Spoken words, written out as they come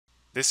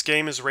This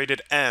game is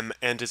rated M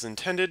and is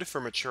intended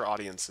for mature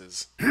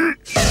audiences.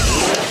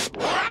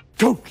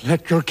 Don't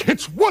let your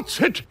kids watch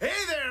it! Hey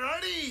there,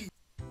 Artie!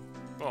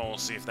 Well, we'll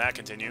see if that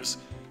continues.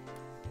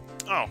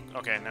 Oh,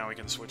 okay, now we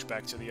can switch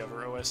back to the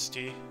other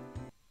OST.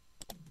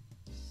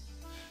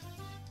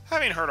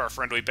 Having heard our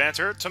friendly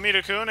banter,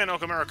 Tomita-kun and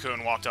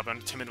Okamura-kun walked up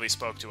and timidly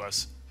spoke to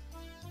us.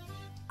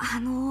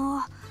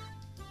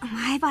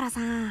 前原さ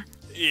ん、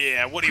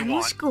 Yeah, what do you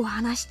楽し want? くお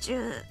話し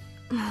中、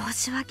申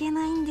し訳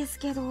ないんです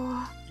けど。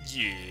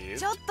 Yeah.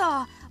 ちょっ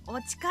と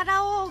お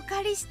力をお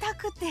借りした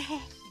くて。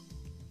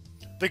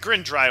 They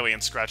grinned dryly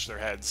and scratched their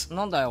heads.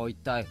 なんだよ一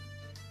体。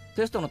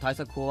テストの対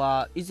策法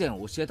は以前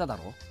教えただ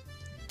ろ。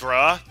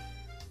 Bruh,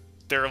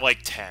 they're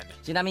like 10.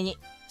 ちなみに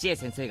千恵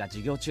先生が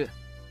授業中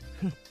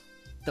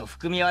と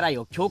含み笑い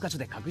を教科書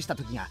で隠した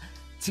時が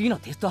次の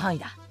テスト範囲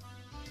だ。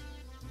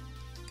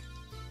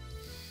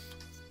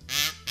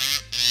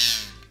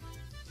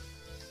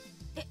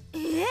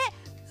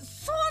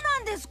そうな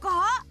んです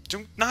か？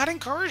 Do not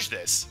encourage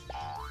this.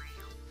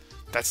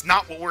 That's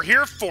not what we're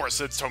here for,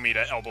 said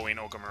Tomita, elbowing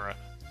Okamura.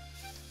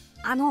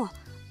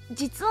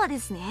 実はで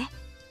すね、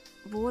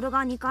ボール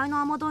が2階の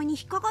雨どいに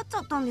引っかかっちゃ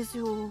ったんです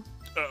よ。 Uh-oh.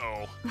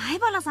 前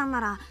原さんな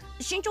ら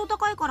身長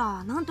高いか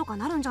らなんとか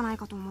なるんじゃない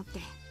かと思って。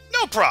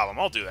 No problem,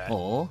 I'll do that.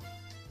 おお、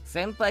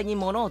先輩に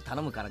物を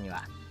頼むからに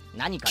は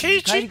何か見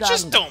KG, 返りがある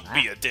just んだろう don't な。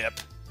 be a dip.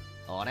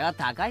 俺は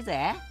高い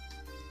ぜ。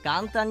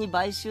簡単に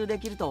買収で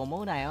きると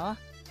思うなよ。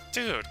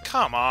 Dude,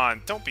 come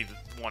on, don't be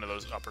one of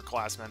those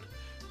upperclassmen.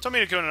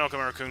 Tomita-kun and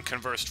Okamura-kun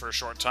conversed for a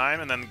short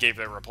time and then gave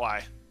their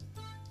reply.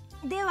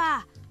 で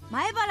は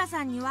前原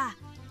さんには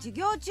授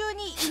業中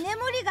に居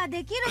眠りが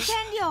できる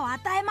権利を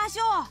与えまし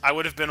ょう。 I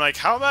would have been like,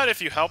 how about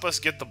if you help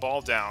us get the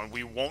ball down,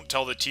 we won't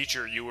tell the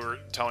teacher you were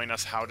telling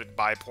us how to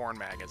buy porn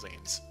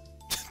magazines.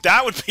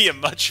 That would be a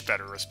much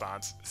better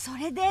response. そ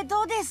れで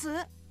どうです？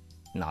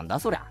なんだ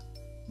そりゃ。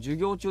授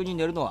業中に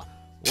寝るのは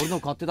俺の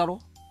勝手だろ。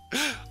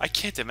I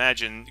can't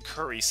imagine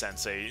Curry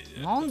Sensei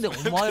なんでお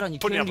前らに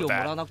putting 権 up 利 with をも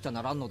ら that. わなくちゃ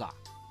ならんのだ。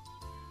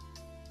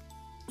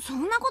そ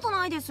んなこと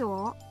ないです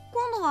よ。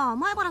今度は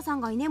前原さ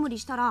んが居眠り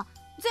したら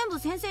全部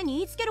先生に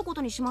言いつけるこ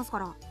とにしますか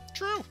ら。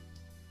 True.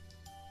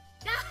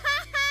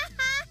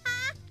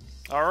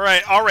 All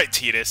right,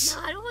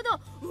 Titus. なるほど、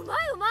うま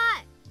いうま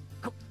い。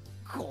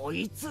こ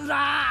いつ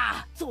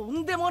らと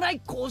んでもな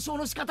い交渉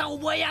の仕方を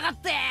覚えやがっ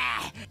て。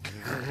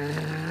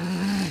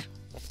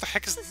 What the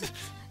heck is this?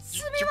 す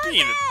みません。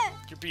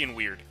 You're being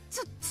weird. ち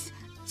ょ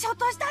っ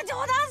とした冗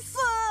談っす。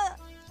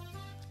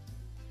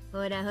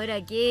ほらほら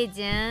ゲイ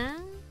ちゃ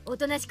ん、お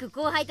となしく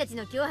後輩たち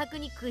の脅迫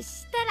に屈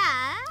した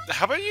ら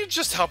How about you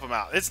just help him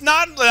out? It's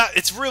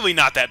really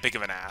not that big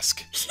of an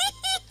ask.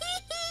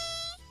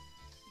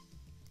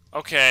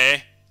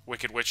 Okay,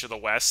 Wicked Witch of the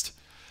West.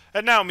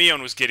 And now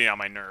Mion was getting on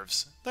my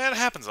nerves. That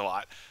happens a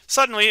lot.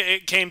 Suddenly,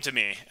 it came to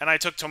me, and I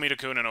took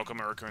Tomita-kun and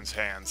Okamura-kun's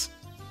hands.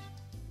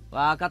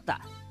 わかった。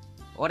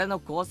俺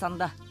の降参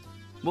だ。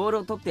ボール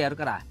を取ってやる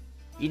から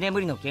居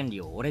眠りの権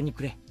利を俺に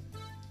くれ。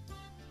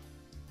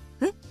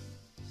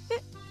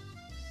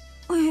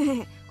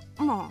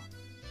まあ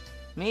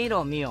見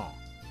ろミオン。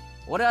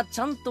俺はち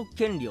ゃんと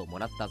権利をも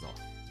らったぞ。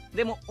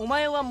でもお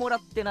前はもらっ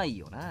てない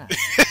よな。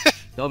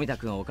富田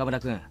君、岡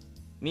村君、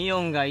ミオ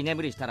ンが居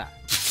眠りしたら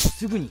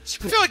すぐにチ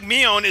ク I れ。 feel like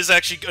Mion is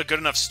actually a good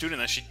enough student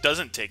that she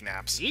doesn't take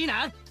naps. いい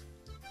な。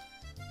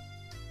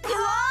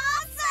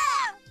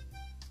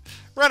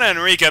Ren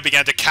and Rika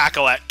began to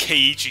cackle at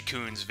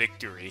Keiichi-kun's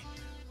victory.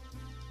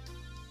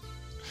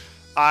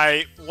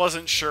 I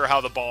wasn't sure how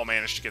the ball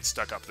managed to get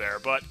stuck up there,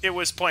 but it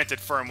was planted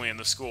firmly in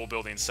the school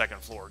building's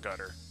second floor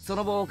gutter. そ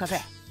の棒を貸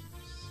せ。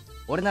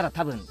俺なら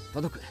多分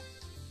届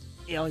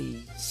く。よ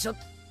いしょっ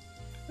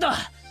と。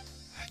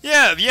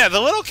 Yeah, the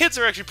little kids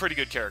are actually pretty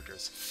good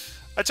characters.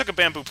 I took a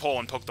bamboo pole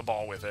and poked the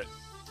ball with it.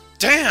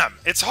 Damn,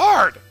 it's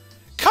hard!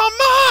 Come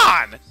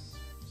on! 取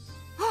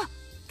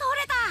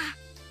れた。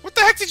 What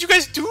the heck did you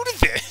guys do to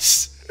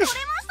this? 取れ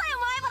ましたよ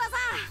前原さ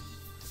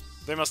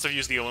ん。 They must have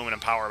used the aluminum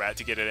power bat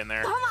to get it in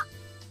there. どうも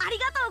あり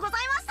がとうござ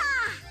いまし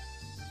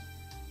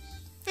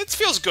た。 It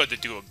feels good to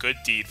do a good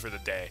deed for the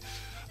day.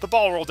 The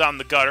ball rolled down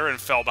the gutter and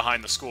fell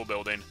behind the school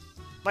building.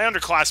 My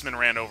underclassmen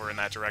ran over in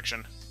that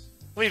direction,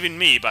 leaving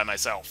me by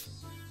myself.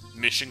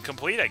 Mission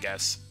complete, I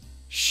guess.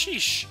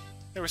 Sheesh.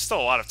 There was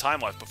still a lot of time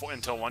left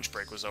until lunch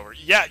break was over.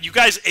 Yeah, you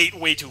guys ate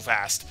way too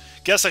fast.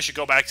 Guess I should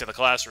go back to the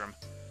classroom.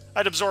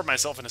 I'd absorb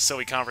myself in a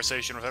silly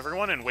conversation with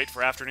everyone and wait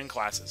for afternoon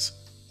classes.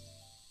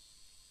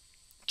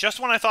 Just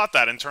when I thought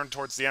that and turned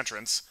towards the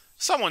entrance,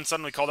 someone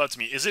suddenly called out to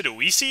me, "Is it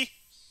Uisi?"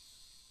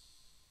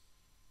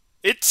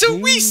 It's どう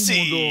も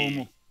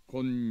Uisi!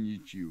 こん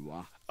にち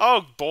は。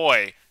 Oh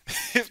boy.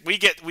 we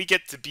get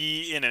to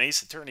be in an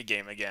Ace Attorney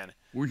game again.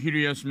 お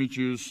昼休み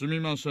中すみ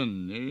ませ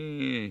ん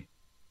ね。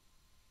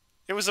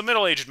 It was a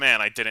middle-aged man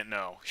I didn't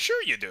know.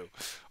 Sure you do.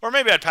 Or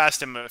maybe I'd passed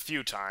him a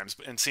few times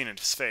and seen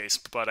his face,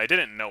 but I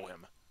didn't know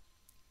him.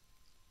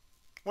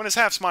 When his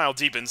half-smile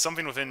deepened,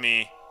 something within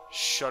me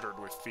shuddered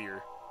with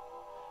fear.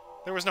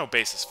 There was no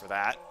basis for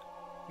that.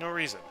 No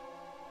reason.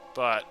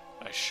 But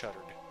I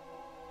shuddered.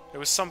 It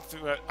was something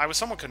I was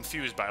somewhat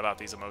confused by about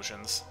these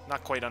emotions,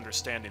 not quite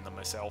understanding them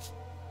myself.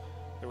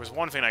 There was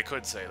one thing I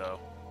could say, though.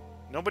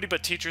 Nobody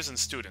but teachers and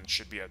students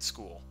should be at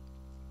school.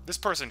 This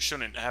person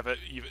shouldn't have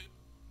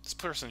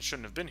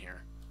been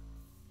here.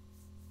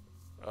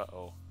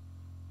 Uh-oh.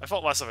 I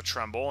felt less of a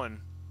tremble and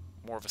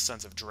more of a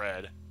sense of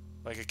dread.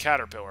 Like a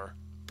caterpillar,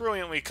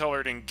 brilliantly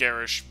colored in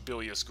garish,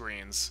 bilious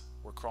greens,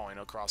 were crawling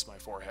across my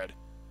forehead.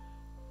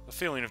 A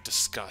feeling of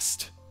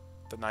disgust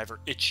that neither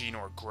itchy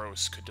nor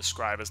gross could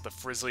describe as the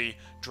frizzly,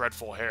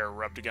 dreadful hair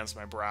rubbed against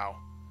my brow.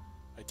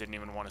 I didn't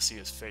even want to see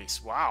his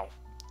face. Wow.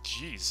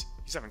 Jeez.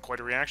 He's having quite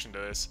a reaction to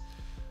this.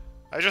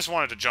 I just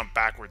wanted to jump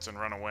backwards and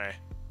run away.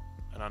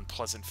 An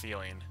unpleasant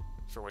feeling,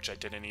 for which I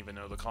didn't even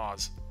know the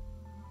cause.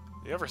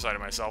 The other side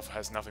of myself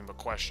has nothing but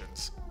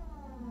questions.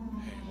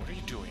 Hey, what are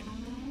you doing?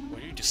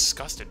 What are you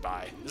disgusted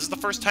by? This is the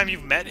first time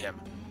you've met him.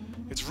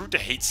 It's rude to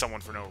hate someone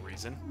for no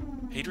reason.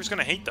 Haters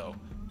gonna hate, though.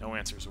 No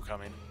answers were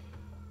coming.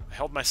 I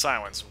held my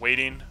silence,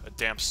 waiting, a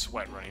damp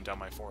sweat running down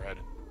my forehead.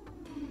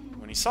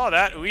 When he saw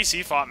that,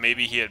 Uisi thought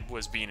maybe he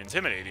was being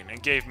intimidating,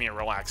 and gave me a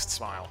relaxed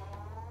smile.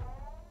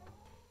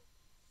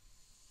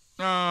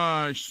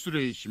 ああ、失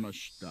礼しま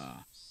し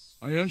た。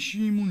怪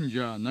しいもんじ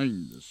ゃない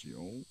んですよ。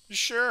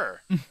Sure.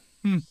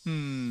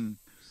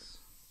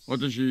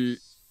 私、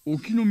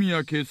沖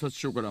宮警察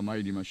署から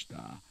参りまし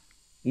た。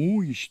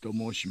大石と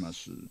申しま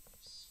す。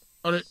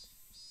あれ、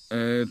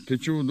手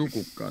帳ど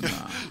こかな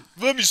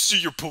Let me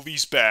see your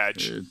police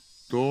badge.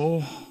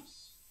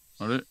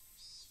 あれ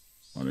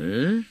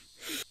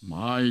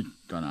参っ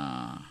た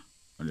な。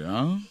あり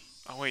ゃ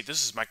Oh wait,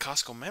 this is my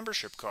Costco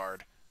membership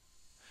card.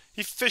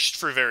 He fished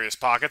through various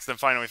pockets, then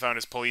finally found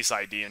his police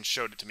ID and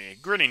showed it to me,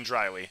 grinning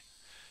dryly.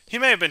 He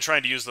may have been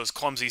trying to use those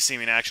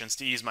clumsy-seeming actions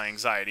to ease my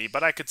anxiety,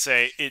 but I could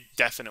say it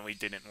definitely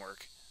didn't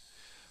work.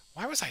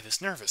 Why was I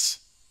this nervous?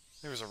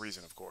 There was a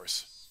reason, of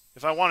course.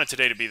 If I wanted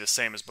today to be the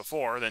same as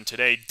before, then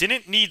today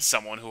didn't need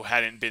someone who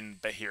hadn't been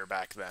here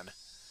back then.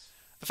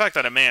 The fact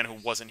that a man who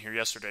wasn't here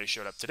yesterday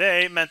showed up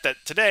today meant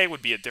that today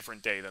would be a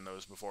different day than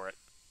those before it.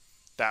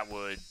 That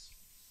would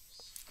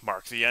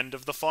mark the end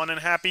of the fun and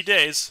happy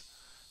days.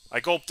 I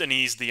gulped and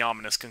eased the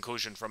ominous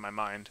conclusion from my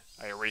mind.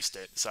 I erased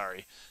it.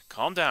 Sorry.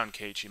 Calm down,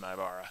 Keiichi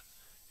Maibara.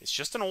 It's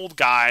just an old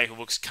guy who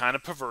looks kind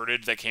of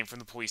perverted that came from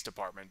the police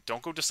department.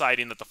 Don't go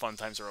deciding that the fun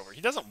times are over.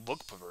 He doesn't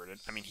look perverted.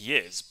 I mean, he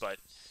is, but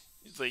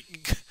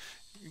like,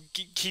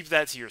 keep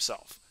that to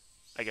yourself.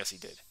 I guess he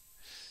did.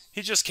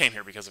 He just came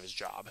here because of his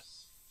job.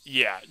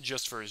 Yeah,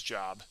 just for his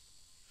job.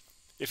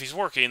 If he's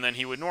working, then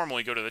he would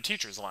normally go to the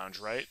teacher's lounge,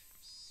 right?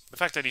 The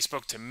fact that he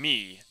spoke to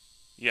me...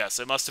 Yes,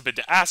 it must have been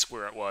to ask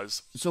where it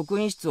was. 職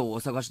員室をお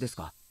探しです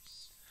か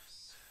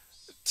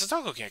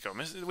Satoko can't go.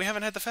 We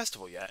haven't had the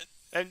festival yet.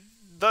 And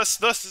thus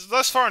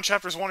far in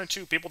chapters 1 and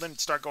 2, people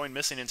didn't start going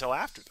missing until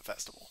after the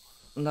festival.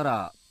 な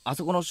ら、あ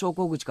そこの昇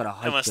降口から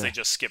入っ Unless they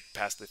て。 just skip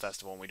past the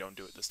festival and we don't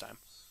do it this time.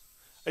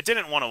 I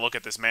didn't want to look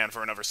at this man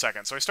for another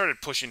second, so I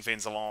started pushing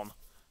things along.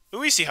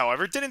 Uisi,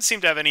 however, didn't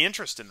seem to have any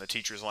interest in the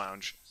teacher's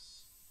lounge.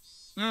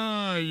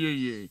 ああ、いえ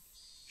いえ。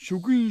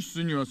職員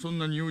室にはそん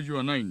なに用事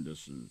はないんで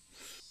す。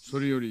そ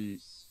れより、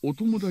お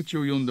友達を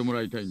呼んでも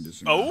らいたいんで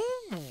すが。Oh?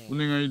 お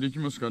願いでき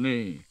ますか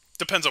ね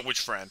Depends on which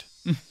friend.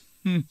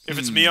 If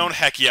it's Mion,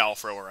 heck yeah, I'll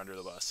throw her under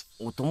the bus.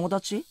 お友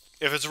達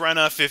If it's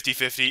Rena,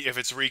 50-50. If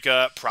it's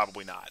Rika,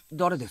 probably not.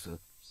 誰です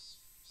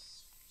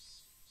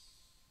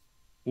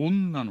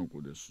女の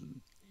子です。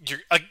You're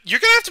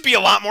gonna have to be a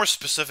lot more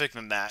specific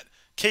than that.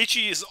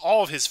 Keiichi is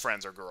all of his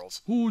friends are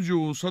girls. 北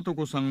条聡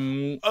子さ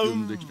んを呼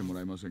んできても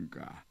らえません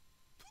か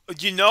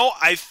You know,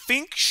 I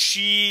think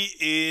she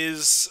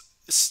is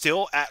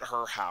still at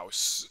her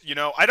house. You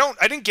know, I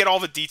didn't get all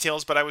the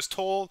details, but I was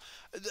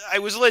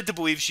led to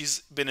believe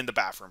she's been in the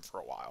bathroom for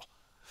a while.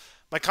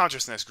 My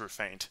consciousness grew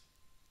faint,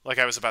 like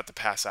I was about to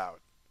pass out.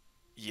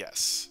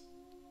 Yes,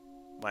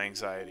 my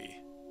anxiety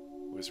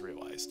was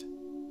realized.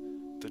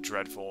 The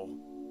dreadful,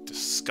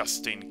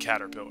 disgusting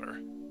caterpillar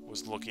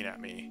was looking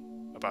at me,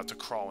 about to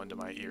crawl into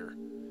my ear.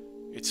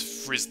 Its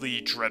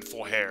frizzly,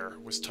 dreadful hair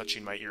was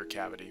touching my ear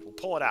cavity. We'll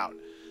pull it out.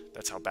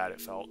 That's how bad it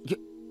felt.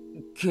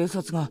 警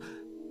察が、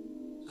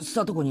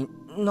さとこに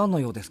何の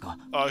用ですか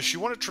She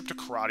won a trip to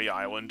Karate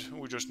Island.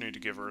 We just need to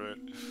give her it.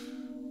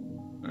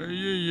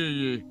 いえいえ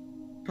いえ、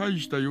大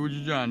した用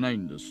事じゃない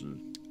んです。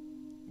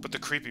But the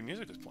creepy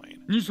music is playing.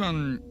 2、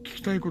3聞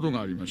きたいこと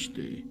がありまし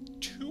て、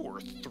 2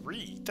 or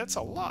 3? That's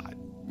a lot.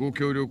 ご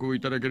協力をい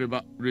ただけれ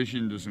ば嬉し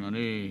いんですが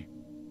ね。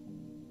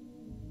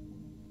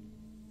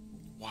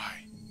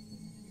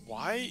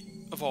Why,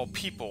 of all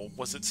people,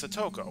 was it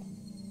Satoko?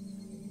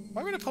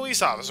 Why would a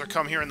police officer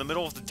come here in the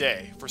middle of the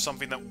day for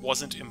something that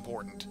wasn't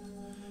important?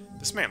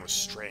 This man was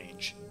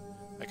strange.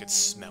 I could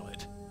smell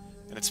it.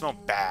 And it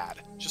smelled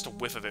bad. Just a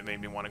whiff of it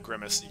made me want to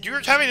grimace. You're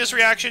having this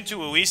reaction to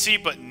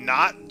Uisi, but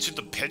not to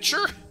the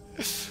pitcher?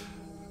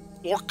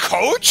 Or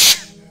coach?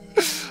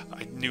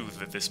 I knew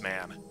that this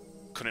man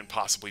couldn't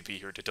possibly be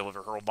here to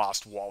deliver her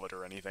lost wallet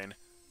or anything.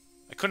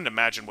 I couldn't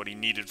imagine what he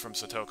needed from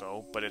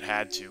Satoko, but it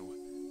had to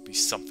be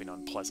something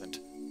unpleasant.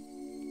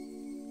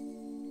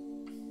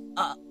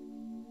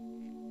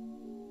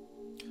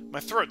 My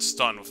throat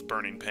stunned with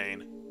burning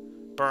pain.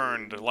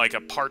 Burned like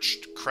a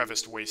parched,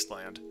 creviced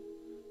wasteland.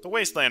 The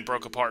wasteland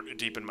broke apart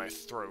deep in my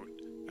throat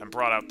and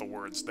brought out the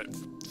words that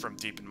from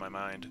deep in my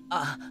mind.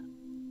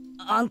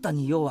 あんた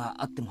に用は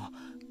あっても、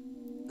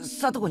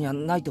さとこには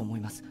ないと思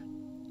います。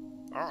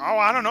Oh,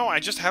 I don't know. I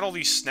just had all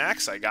these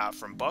snacks I got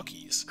from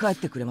Bucky's. 帰っ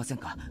てくれません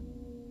か?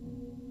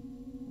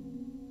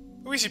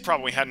 Luigi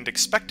probably hadn't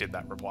expected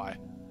that reply.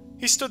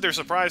 He stood there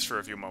surprised for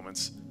a few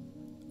moments.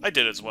 I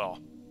did as well.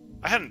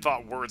 I hadn't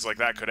thought words like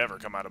that could ever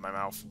come out of my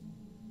mouth.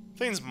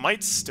 Things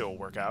might still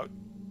work out.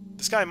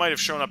 This guy might have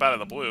shown up out of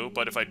the blue,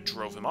 but if I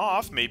drove him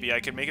off, maybe I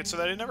could make it so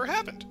that it never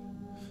happened.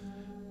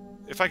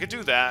 If I could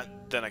do that,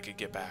 then I could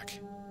get back.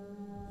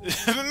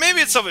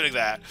 Maybe it's something like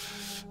that.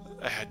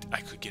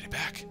 I could get it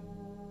back.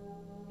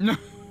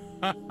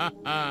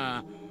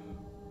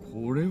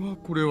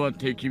 これは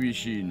手厳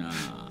しいな。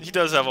 He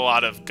does have a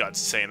lot of guts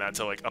saying that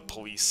to like a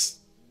police,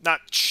 not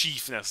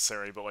chief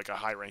necessarily, but like a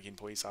high-ranking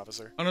police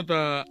officer. あな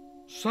た、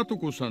さと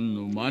こさん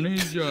のマネー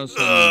ジャー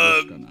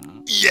さんですか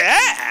な？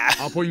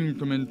 Yeah! アポイン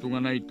トメント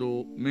がない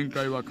と面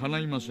会は叶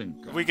いません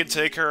か？ We can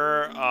take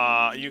her,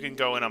 you can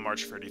go in on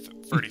March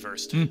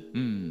 31st.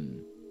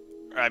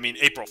 I mean,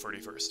 April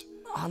 31st.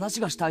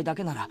 話がしたいだ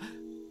けなら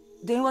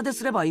電話で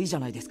すればいいじゃ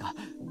ないですか。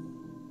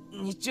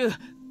日中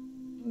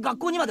学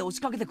校にまで押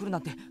しかけてくるな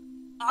んて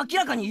明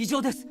らかに異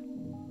常です。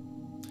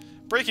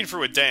 Breaking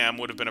through a dam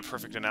would have been a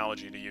perfect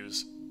analogy to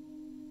use.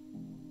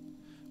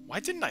 Why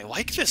didn't I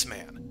like this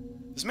man?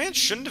 This man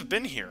shouldn't have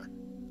been here.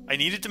 I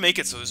needed to make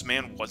it so this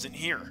man wasn't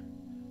here.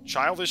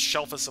 Childish,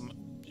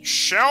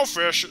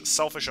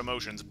 selfish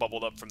emotions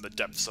bubbled up from the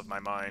depths of my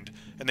mind,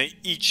 and they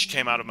each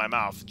came out of my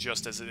mouth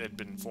just as it had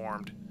been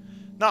formed.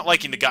 Not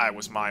liking the guy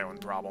was my own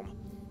problem,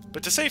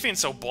 but to say things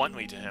so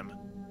bluntly to him,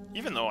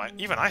 even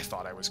I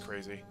thought I was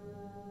crazy.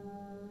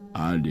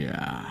 あり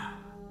ゃ、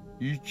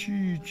い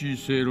ちいち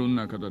正論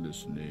な方で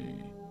す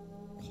ね。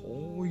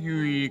こう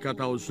いう言い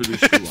方をする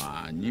人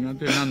は苦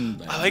手なん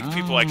だよな。 I like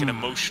people I can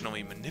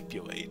emotionally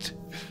manipulate.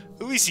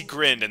 Luisi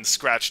grinned and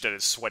scratched at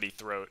his sweaty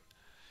throat.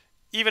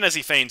 Even as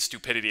he feigned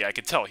stupidity, I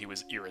could tell he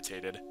was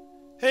irritated.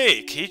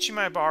 Hey, Keiichi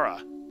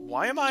Maebara,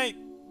 why am I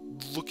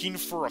looking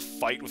for a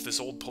fight with this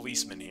old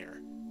policeman here?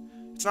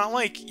 It's not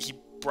like he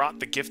brought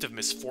the gift of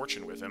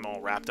misfortune with him all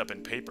wrapped up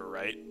in paper,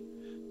 right?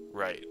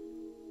 Right.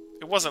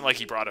 It wasn't like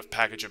he brought a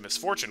package of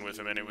misfortune with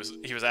him and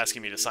he was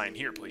asking me to sign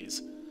here,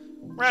 please.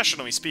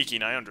 Rationally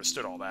speaking, I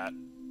understood all that.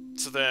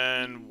 So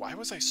then, why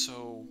was I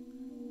so...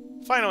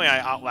 Finally, I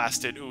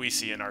outlasted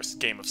Uisi in our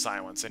game of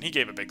silence, and he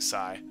gave a big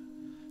sigh.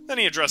 Then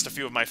he addressed a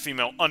few of my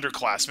female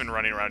underclassmen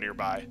running around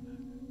nearby.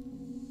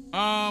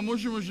 も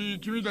しもし、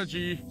君た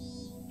ち、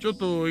ちょっ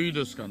といい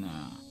ですか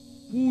な。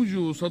北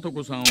条さと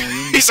こさんを呼ん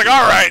で。 He's like,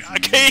 alright,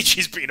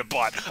 Keiichi's being a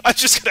butt. I'm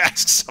just gonna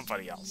ask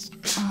somebody else.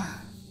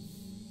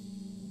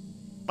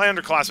 My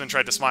underclassmen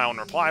tried to smile in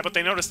reply, but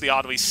they noticed the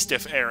oddly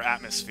stiff air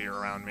atmosphere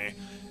around me,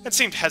 and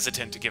seemed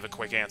hesitant to give a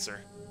quick answer.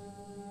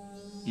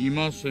 い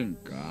ません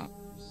か、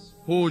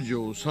北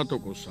条さと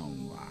こさ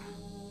んは。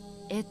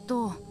北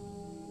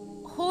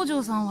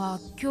条さんは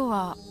今日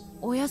は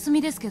お休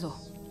みですけど。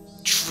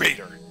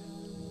 Traitor.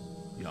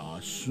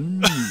 休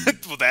み。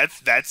 Well,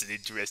 that's an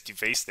interesting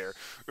face there.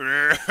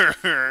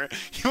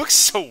 He looks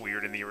so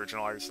weird in the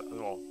original art style.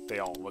 Well, they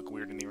all look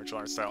weird in the original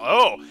art style.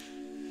 Oh!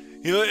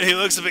 He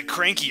looks a bit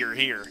crankier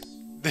here.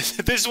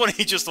 This one,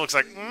 he just looks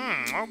like,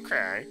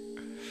 okay.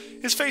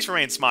 His face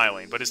remained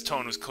smiling, but his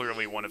tone was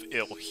clearly one of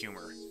ill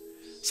humor.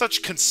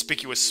 Such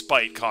conspicuous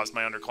spite caused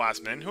my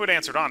underclassmen, who had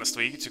answered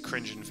honestly, to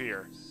cringe in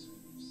fear.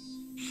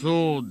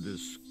 そうで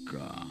す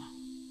か。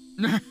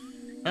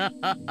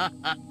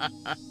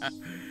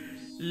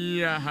い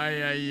やは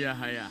やいや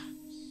はや。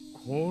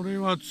これ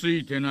はつ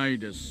いてない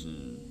です。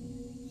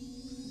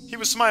 He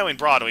was smiling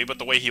broadly, but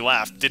the way he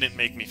laughed didn't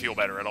make me feel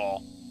better at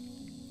all.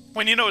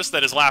 When he noticed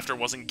that his laughter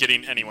wasn't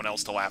getting anyone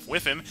else to laugh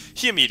with him,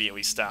 he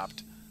immediately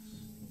stopped.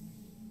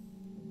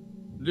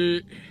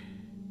 で、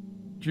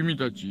君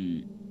た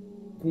ち、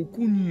こ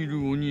こにいる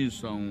お兄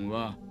さん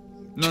は、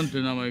なん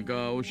て名前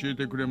か教え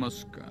てくれま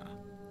すか？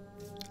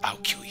 I'll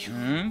kill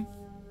you.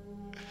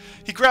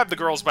 He grabbed the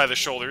girls by the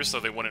shoulders so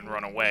they wouldn't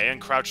run away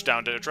and crouched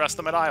down to address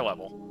them at eye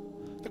level.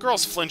 The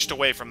girls flinched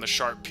away from the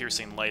sharp,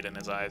 piercing light in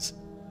his eyes.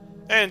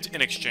 And,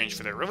 in exchange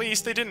for their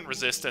release, they didn't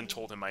resist and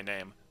told him my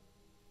name.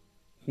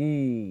 ほう、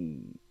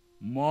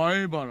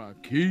前原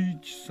圭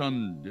一さ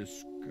んで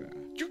すか。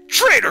 You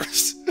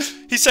traitors!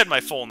 He said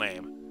my full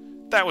name.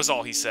 That was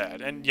all he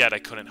said, and yet I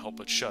couldn't help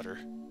but shudder.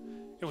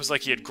 It was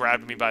like he had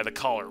grabbed me by the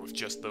collar with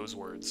just those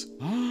words.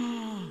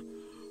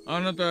 あ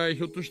なた、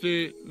ひょっとし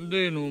て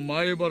例の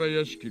前原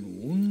屋敷の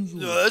御曹。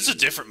That's a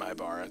different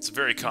Maebara. It's a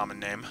very common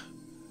name.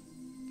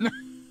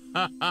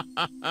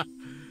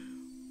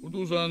 お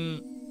父さ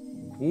ん、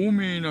高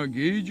名な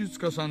芸術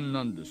家さん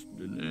なんですっ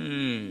て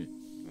ね。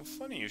Well,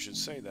 funny you should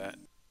say that.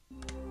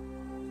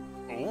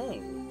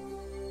 Ooh.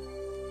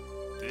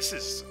 This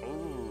is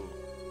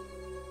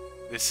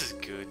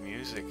good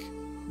music.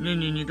 年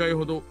に2回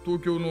ほど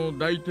東京の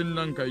大展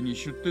覧会に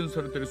出展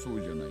されてるそ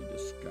うじゃないで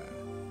すか。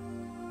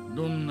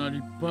どんな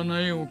立派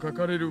な絵を描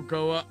かれる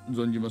かは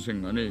存じませ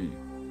んがね。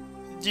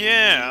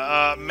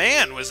Yeah,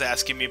 Man was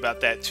asking me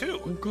about that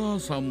too. お母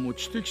さんも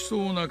知的そ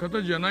うな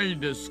方じゃない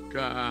です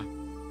か。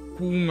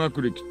高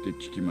学歴って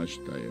聞きまし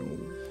たよ。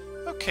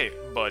Okay,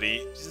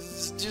 buddy.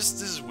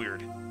 This is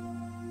weird.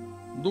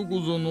 どこ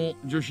ぞの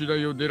女子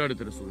大を出られ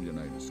てるそうじゃ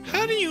ないですか。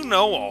How do you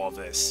know all of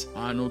this?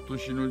 あの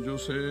年の女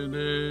性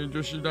で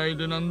女子大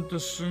でなんて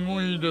す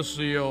ごいで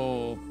す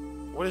よ。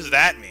What does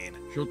that mean?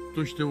 ひょっ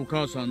としてお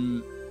母さ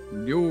ん、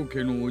両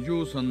家のお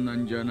嬢さんな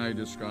んじゃない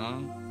ですか。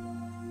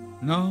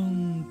な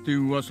んて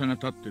噂が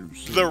立ってる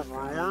し。The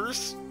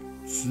rumors?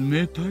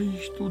 冷たい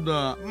人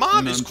だ。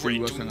 Mom なん is て great.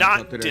 噂 Do が not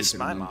立てられ diss て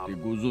る my なんて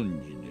mom. ご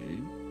存知ね。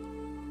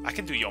 I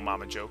can do yo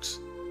mama jokes.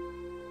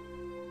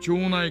 町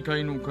内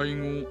会の会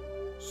合、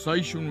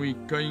最初の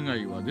1回以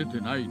外は出て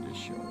ないで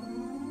しょ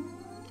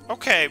う。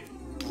Okay,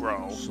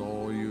 bro.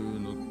 そういう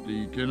のって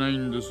いけない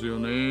んですよ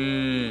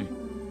ね。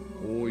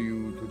こう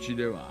いう土地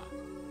では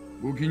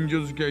ご近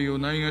所付き合いを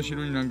ないがし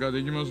ろになんか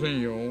できません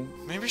よ。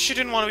Maybe she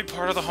didn't want to be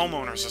part of the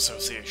homeowners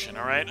association,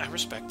 alright? I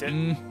respect it.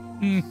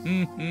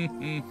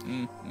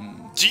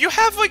 Do you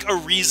have, like, a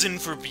reason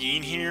for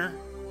being here?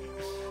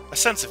 A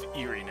sense of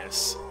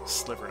eeriness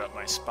slivered up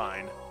my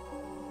spine.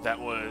 That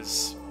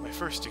was my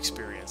first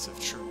experience of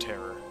true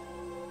terror.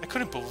 I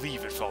couldn't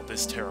believe it felt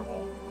this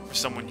terrible for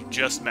someone you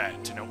just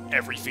met to know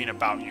everything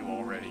about you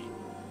already.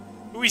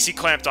 Uisi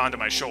clamped onto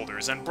my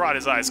shoulders and brought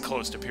his eyes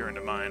close to peer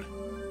into mine.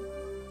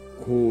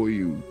 こう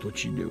いう土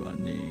地では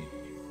ね、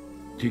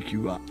敵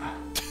は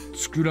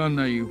作ら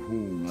ない方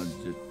が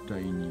絶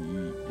対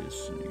にいいで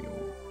すよ。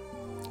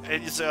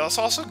It's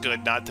also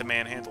good not to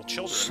manhandle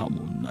children. さ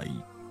もな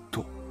い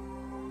と。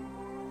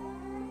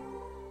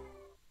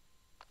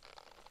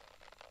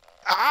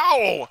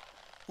Ow!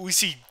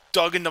 Uisi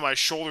dug into my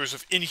shoulders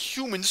with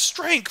inhuman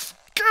strength.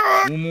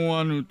 思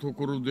わぬと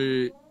ころ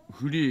で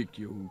不利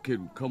益を受け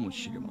るかも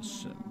しれま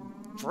せん。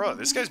Bro,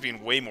 this guy's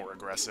being way more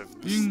aggressive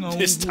因果応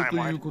this 報とい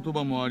う timeline. 言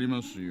葉もあり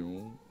ますよ。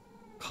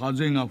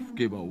風が吹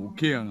けば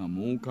桶屋が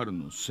儲かる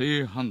の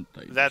正反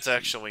対です。 That's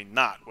actually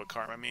not what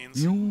karma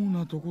means. 妙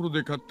なところ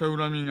で買った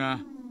恨みが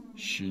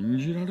信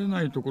じられ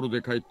ないところ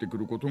で帰ってく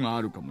ることが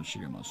あるかもし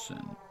れません。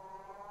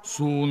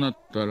そうなっ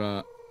た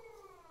ら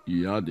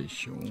嫌で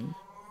しょう。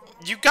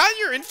 You got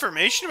your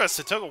information about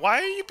Satoko. Why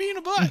are you being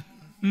a butt?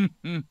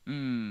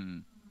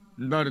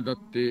 誰だっ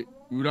て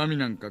恨み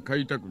なんか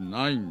買いたく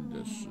ないん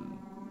です。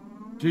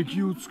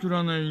敵を作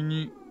らない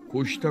に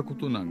越したこ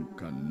となん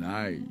か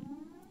ない。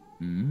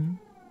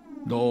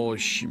どう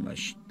しま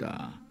し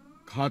た？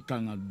肩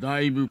が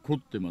だいぶ凝っ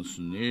てま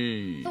す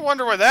ね。 I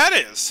wonder where that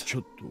is. ちょ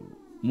っと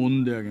揉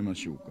んであげま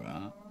しょう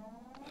か。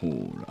ほ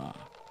ら、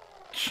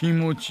気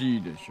持ちい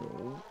いでしょ。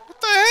 What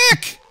the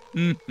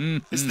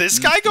heck? Is this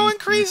guy going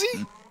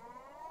crazy?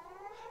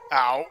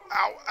 Ow,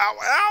 ow, ow,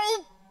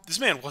 ow! This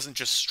man wasn't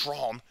just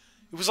strong.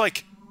 It was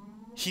like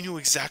he knew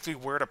exactly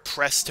where to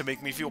press to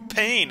make me feel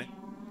pain.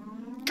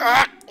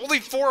 God, only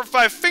 4 or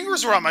 5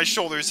 fingers were on my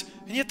shoulders,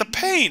 and yet the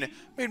pain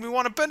made me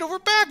want to bend over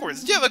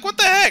backwards. Yeah, like what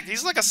the heck?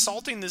 He's like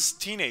assaulting this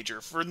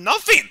teenager for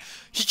nothing.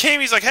 He came,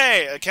 he's like,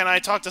 hey, can I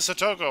talk to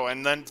Satoko?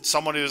 And then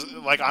someone is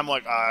like, I'm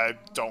like, I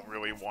don't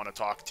really want to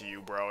talk to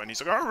you, bro. And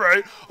he's like, all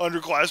right,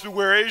 underclassman,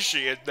 where is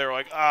she? And they're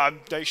like,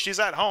 she's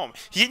at home.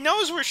 He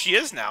knows where she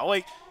is now.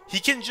 Like, he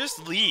can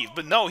just leave,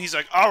 but no, he's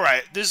like, all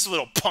right, this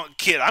little punk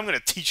kid, I'm gonna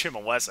teach him a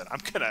lesson. I'm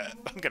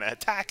gonna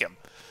attack him.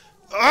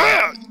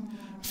 Ugh!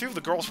 A few of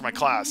the girls from my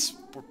class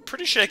were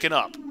pretty shaken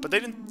up, but they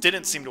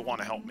didn't seem to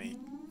want to help me.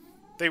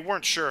 They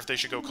weren't sure if they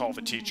should go call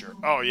the teacher.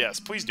 Oh yes,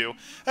 please do.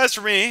 As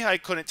for me, I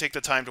couldn't take the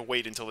time to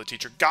wait until the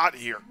teacher got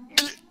here.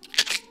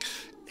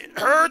 It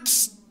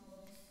hurts.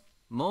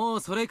 もう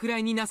それくら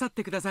いになさっ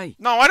てください。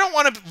 No, I don't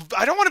want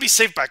to be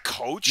saved by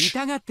Coach.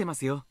 痛がってま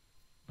すよ。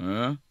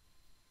え？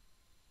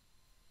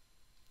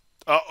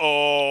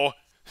 Uh-oh.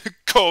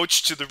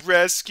 Coach to the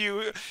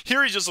rescue.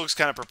 Here he just looks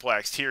kind of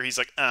perplexed. Here he's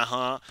like,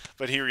 uh-huh.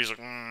 But here he's like,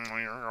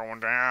 you're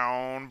going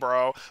down,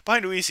 bro.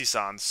 Behind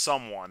Uisi-san,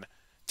 someone.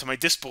 To my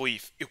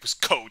disbelief, it was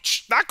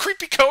Coach. Not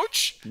creepy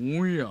Coach.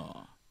 おや、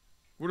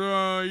これ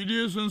は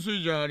入江先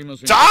生じゃありま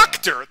せんか。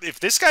 Doctor! If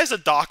this guy's a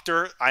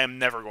doctor, I am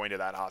never going to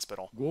that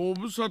hospital. ご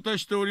無沙汰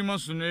しておりま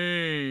す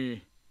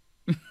ね。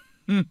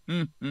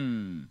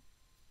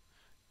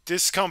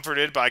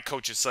Discomforted by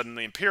Coach's sudden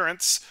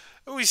appearance,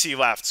 Uisi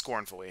laughed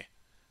scornfully.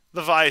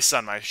 The vice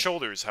on my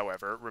shoulders,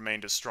 however,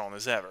 remained as strong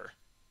as ever.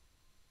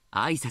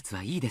 挨拶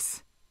はいいで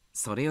す。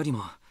それより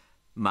も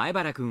前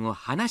原くんを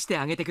離して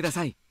あげてくだ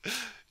さい。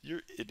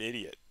You're an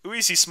idiot.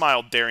 Uisi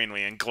smiled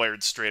daringly and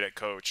glared straight at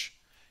Coach.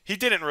 He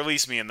didn't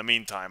release me in the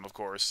meantime, of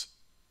course.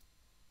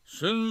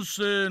 先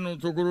生の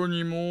ところ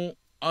にも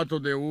後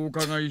でお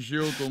伺いし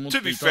ようと思って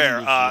To い be た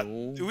fair,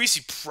 んですよ。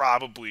 Uisi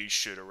probably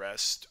should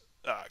arrest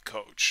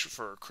Coach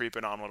for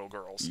creeping on little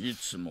girls. い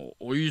つも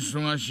お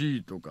忙し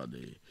いとか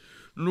で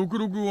ろく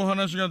ろくお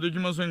話ができ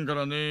ませんか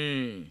らね。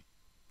え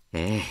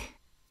え、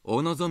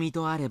お望み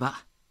とあれ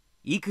ば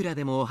いくら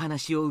でもお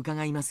話を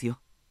伺いますよ。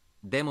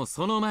でも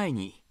その前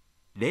に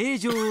令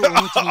状をお持ちに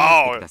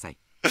なってください。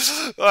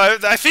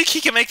I think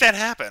he can make that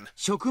happen.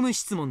 職務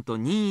質問と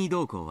任意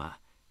同行は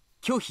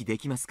拒否で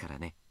きますから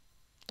ね。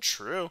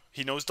 True.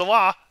 He knows the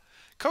law.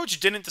 Coach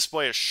didn't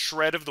display a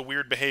shred of the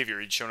weird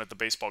behavior he'd shown at the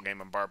baseball game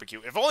and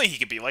barbecue. If only he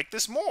could be like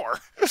this more.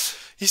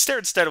 He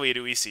stared steadily at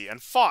Uisi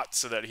and fought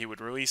so that he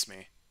would release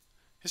me.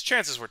 His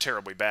chances were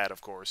terribly bad,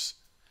 of course.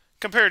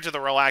 Compared to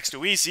the relaxed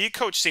Uisi,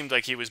 Coach seemed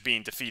like he was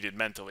being defeated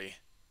mentally.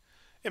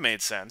 It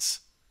made sense.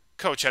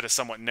 Coach had a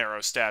somewhat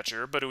narrow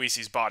stature, but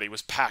Uisi's body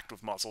was packed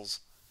with muscles.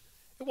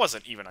 It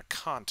wasn't even a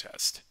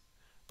contest.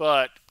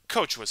 But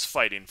Coach was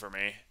fighting for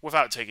me,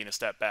 without taking a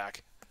step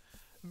back.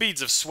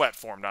 Beads of sweat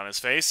formed on his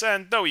face,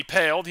 and though he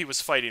paled, he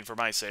was fighting for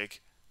my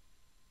sake.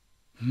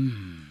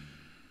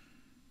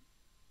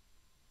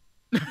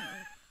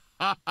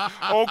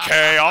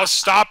 Okay, I'll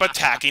stop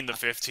attacking the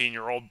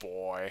 15-year-old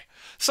boy.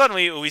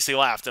 Suddenly, Uisi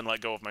laughed and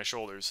let go of my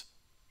shoulders.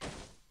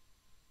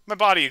 My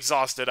body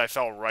exhausted, I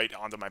fell right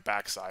onto my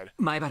backside.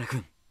 前原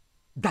君、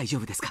大丈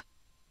夫ですか？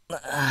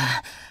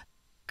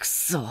く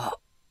そ。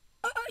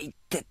いっ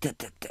てて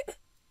てて。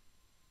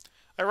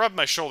 I rubbed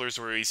my shoulders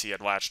where Uisi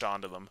had latched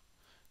onto them.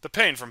 The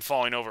pain from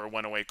falling over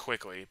went away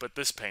quickly, but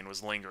this pain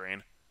was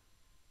lingering.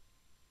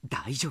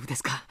 大丈夫で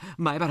すか？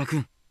前原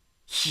君。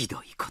ひ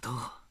どいことを。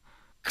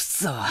く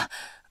そ。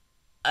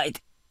い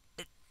て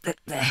て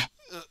て。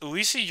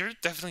Uisi, you're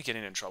definitely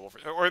getting in trouble for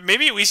it. Or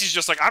maybe Uisi's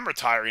just like, I'm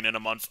retiring in a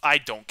month. I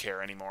don't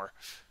care anymore.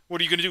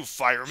 What are you gonna do,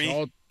 fire ちょ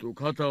me? っと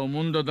肩を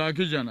揉んだだ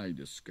けじゃない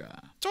ですか。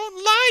 Don't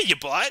lie, you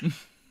butt!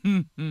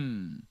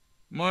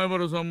 前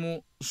原さん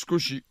も少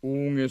し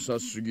大げさ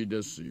すぎ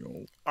ですよ。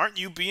 Aren't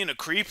you being a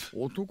creep?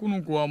 男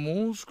の子は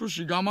もう少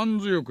し我慢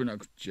強くな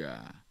くっち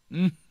ゃ。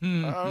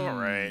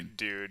Alright,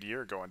 dude,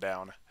 you're going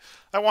down.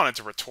 I wanted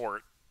to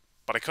retort,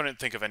 but I couldn't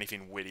think of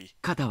anything witty.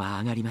 肩は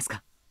上がります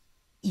か？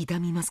痛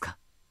みますか？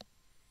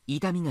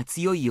痛みが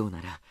強いよう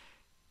なら、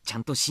ちゃ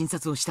んと診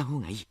察をした方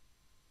がいい。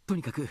と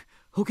にかく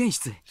保健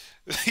室へ。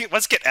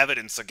Let's get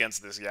evidence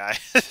against this guy.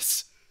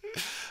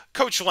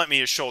 Coach lent me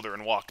his shoulder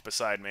and walked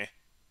beside me.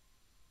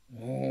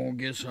 大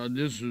げさ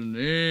です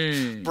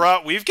ね。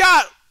 Bruh, we've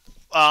got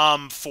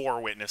 4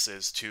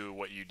 witnesses to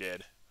what you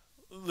did.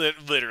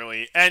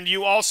 Literally. And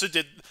you also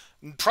did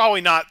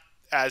probably not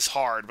as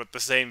hard, but the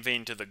same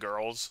thing to the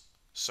girls.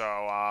 So,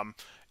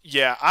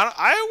 yeah,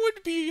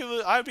 I'd be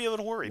a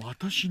little worried.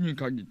 私に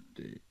限っ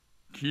て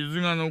傷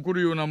が残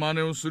るような真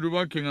似をする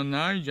わけが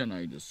ないじゃな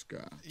いですか。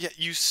 Yet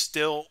you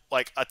still,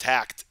 like,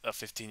 attacked a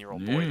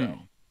 15-year-old boy, though.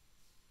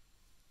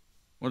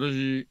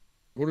 私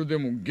これで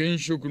も現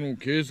職の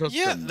警察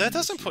Yeah, 官なん that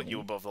ですよ。 doesn't put you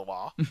above the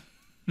law.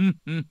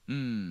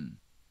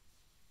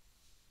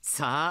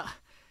 さあ、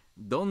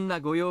どんな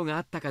ご用があ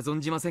ったか存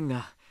じません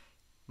が、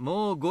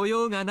もうご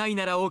用がない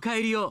ならお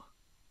帰りを。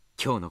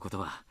今日のこと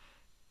は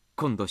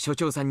今度所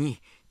長さん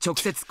に直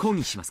接抗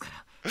議しますか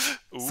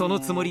ら、その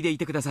つもりでい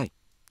てください。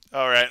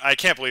 Alright, I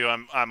can't believe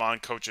I'm on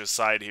Coach's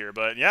side here,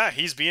 but yeah,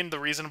 he's being the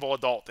reasonable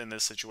adult in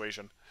this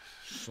situation.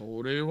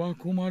 それは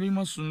困り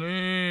ます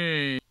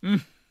ね。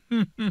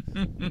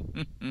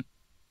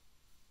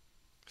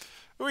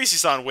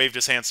Uisi-san waved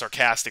his hand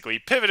sarcastically,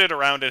 pivoted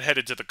around, and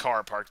headed to the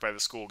car parked by the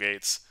school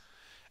gates.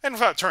 And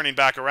without turning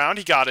back around,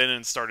 he got in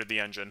and started the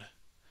engine.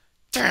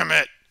 Damn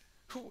it!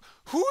 Who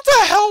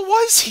the hell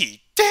was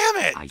he? Damn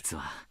it! あいつ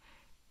は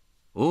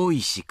大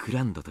石ク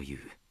ランドという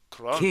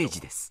刑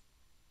事です。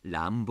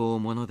乱暴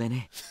者で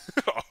ね。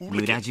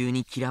村中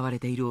に嫌われ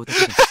ている男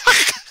です。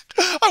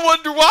I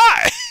wonder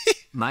why!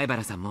 前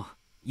原さんも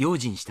用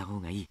心した方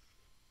がいい。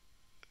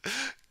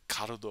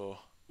Karudo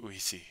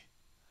Uisi.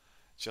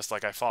 Just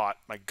like I thought,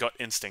 my gut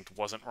instinct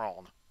wasn't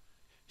wrong.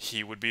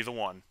 He would be the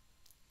one.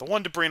 The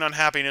one to bring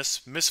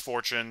unhappiness,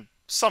 misfortune,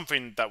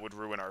 something that would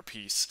ruin our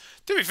peace.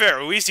 To be fair,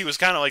 Uisi was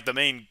kind of like the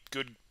main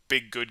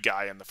big good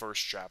guy in the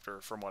first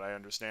chapter, from what I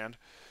understand.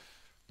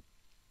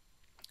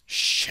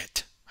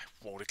 Shit. I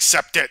won't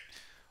accept it.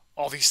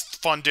 All these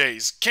fun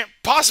days can't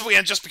possibly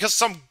end just because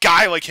some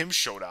guy like him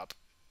showed up.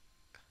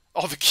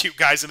 All the cute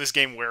guys in this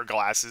game wear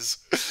glasses.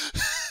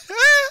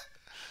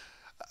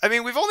 I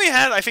mean, we've only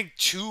had, I think,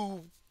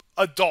 2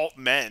 adult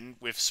men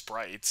with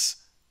sprites.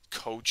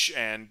 Coach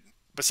and,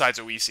 besides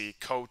Uisi,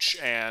 Coach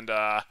and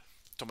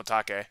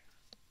Tomatake.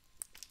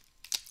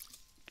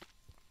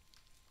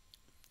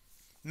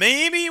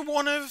 Maybe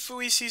one of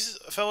Uisi's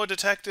fellow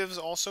detectives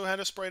also had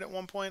a sprite at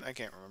one point? I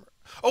can't remember.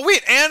 Oh,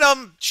 wait, and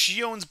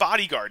Shion's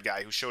bodyguard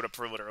guy who showed up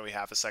for literally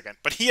half a second.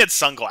 But he had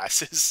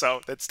sunglasses,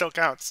 so that still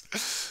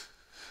counts.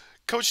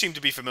 Coach seemed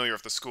to be familiar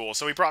with the school,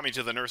 so he brought me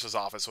to the nurse's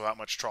office without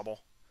much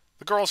trouble.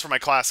 The girls from my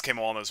class came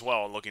along as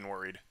well, looking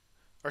worried.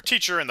 Our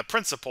teacher and the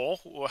principal,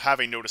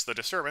 having noticed the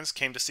disturbance,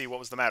 came to see what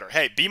was the matter.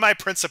 Hey, be my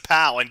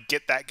principal and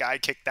get that guy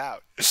kicked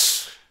out.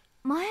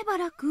 前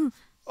原君。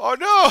 Oh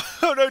no!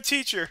 Oh no,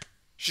 teacher!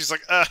 She's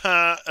like,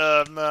 I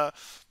don't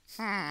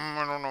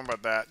know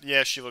about that.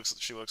 Yeah, she looks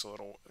a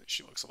little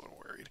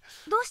worried.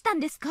 どうしたん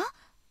ですか？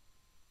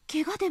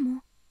怪我で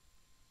も。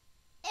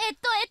前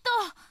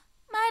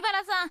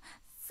原さん、さ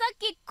っ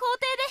き校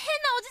庭で変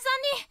なおじさ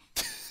んに。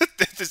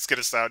This is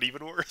gonna sound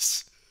even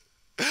worse.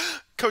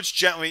 Coach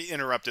gently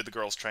interrupted the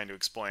girls trying to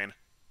explain.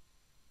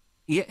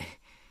 いえ、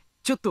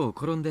ちょっと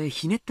転んで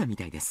ひねったみ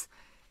たいです。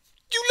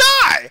You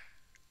lie!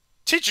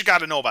 Teacher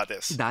gotta know about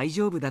this. 大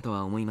丈夫だと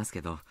は思います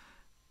けど、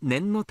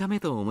念のため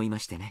と思いま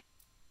してね。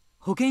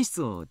保健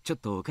室をちょっ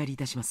とお借りい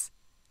たします。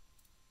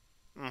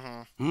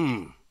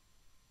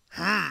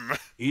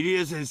入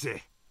江先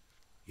生、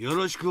よ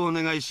ろしくお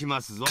願いし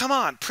ますぞ。Come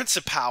on,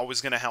 Principal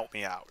was gonna help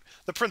me out.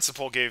 The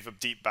principal gave a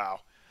deep bow.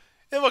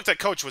 It looked like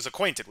Coach was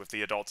acquainted with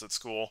the adults at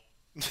school.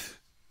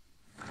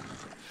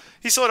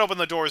 He slid open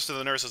the doors to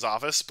the nurse's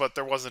office, but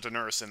there wasn't a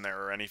nurse in there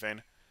or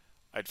anything.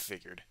 I'd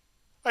figured.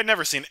 I'd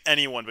never seen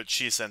anyone but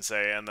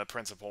Chi-sensei and the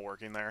principal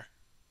working there.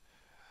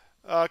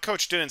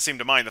 Coach didn't seem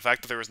to mind the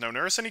fact that there was no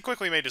nurse, and he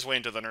quickly made his way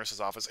into the nurse's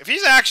office. If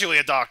he's actually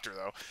a doctor,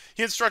 though,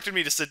 he instructed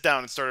me to sit down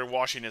and started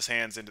washing his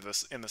hands in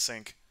the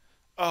sink.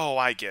 Oh,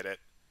 I get it.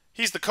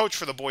 He's the coach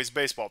for the boys'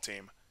 baseball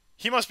team.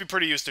 He must be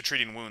pretty used to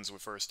treating wounds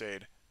with first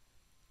aid.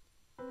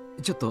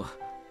 ちょっと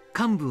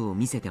患部を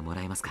見せても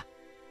らえますか。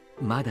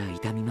まだ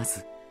痛みま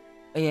す。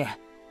いえ、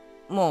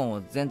も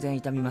う全然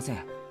痛みませ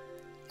ん。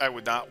I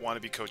would not want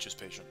to be Coach's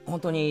patient. 本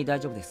当に大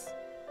丈夫です。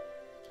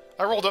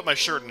I rolled up my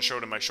shirt and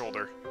showed him my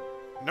shoulder.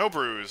 No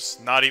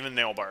bruise, not even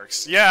nail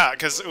marks. Yeah,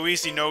 because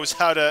Uisi knows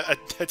how to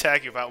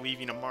attack you without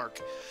leaving a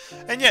mark.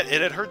 And yet,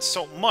 it had hurt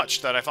so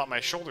much that I thought my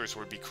shoulders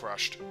would be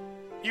crushed.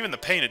 Even the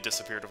pain had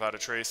disappeared without a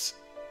trace.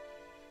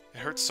 It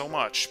hurt so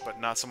much, but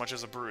not so much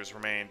as a bruise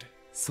remained.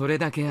 それ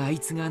だけあい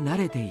つが慣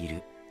れてい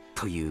る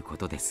というこ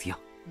とですよ。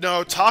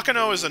No,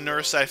 Takano is a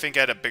nurse, I think,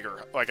 at a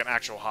bigger, like an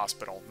actual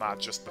hospital, not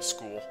just the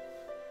school.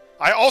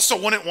 I also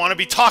wouldn't want to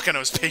be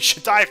Takano's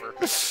patient either.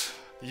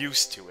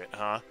 Used to it,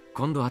 huh?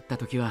 今度会った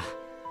時は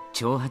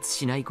挑発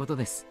しないこと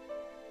です。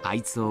あ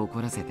いつを怒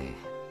らせて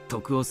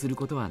得をする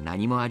ことは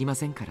何もありま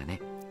せんから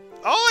ね。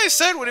All I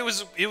said when it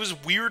was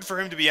weird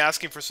for him to be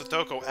asking for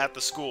Satoko at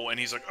the school,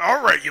 and he's like, "All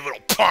right, you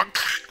little punk."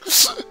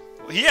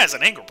 He has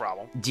an anger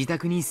problem. 自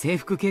宅に制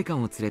服警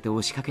官を連れて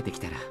押しかけてき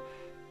たら、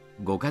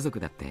ご家族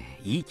だって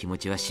いい気持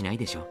ちはしない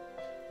でしょ。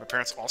My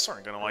parents also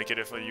aren't gonna like it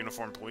if a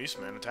uniformed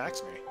policeman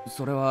attacks me.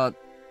 それは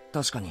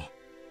確かに。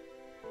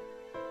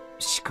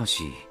しか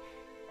し、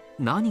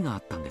何があ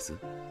ったんです？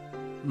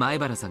前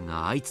原さん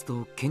があいつ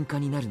と喧嘩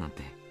になるなん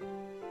て。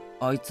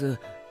あいつ、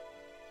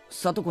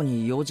里子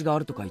に用事があ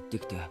るとか言って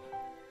きて。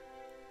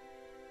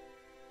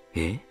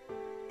え？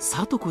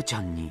里子ち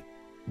ゃんに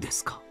で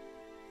すか？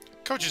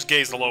 Coach's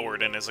gaze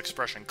lowered and his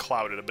expression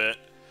clouded a bit.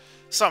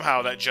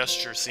 Somehow that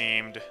gesture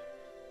seemed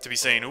to be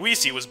saying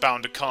Uisi was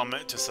bound to come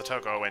to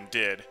Satoko and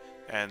did,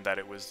 and that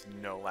it was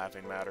no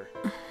laughing matter.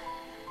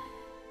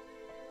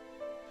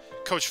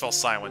 Coach fell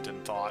silent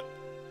in thought.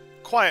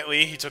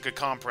 Quietly, he took a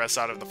compress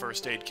out of the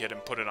first aid kit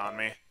and put it on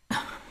me.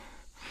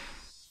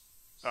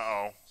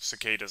 Uh-oh,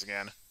 cicadas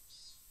again.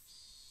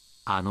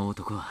 あの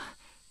男は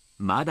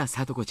まだ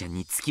里子ちゃん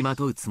に付きま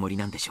とうつもり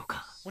なんでしょう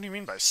か。 What do you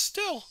mean by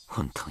still?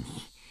 本当に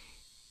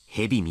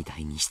蛇みた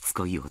いにしつ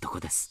こい男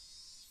で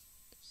す。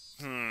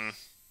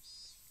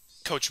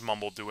Coach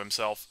mumbled to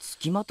himself.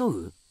 付きまと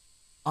う？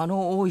あ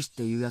の大石っ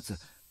ていうやつ、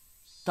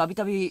たび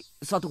たび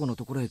里子の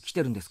ところへ来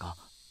てるんですか？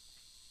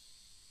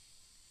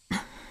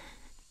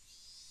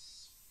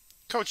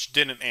 Coach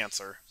didn't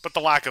answer, but the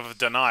lack of a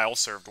denial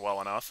served well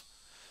enough.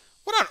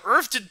 What on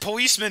earth did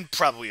policeman,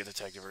 probably a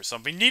detective or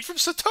something, need from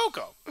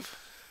Satoko?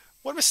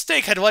 What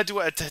mistake had led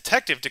to a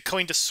detective to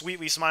cling to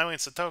sweetly smiling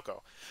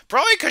Satoko?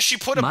 Probably because she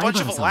put a bunch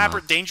of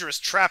elaborate, dangerous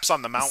traps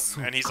on the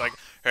mountain, and he's like,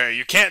 "Hey,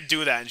 you can't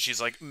do that," and she's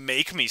like,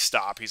 "Make me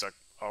stop." He's like,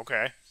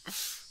 "Okay."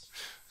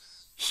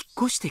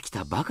 引っ越してき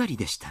たばかり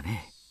でした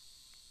ね。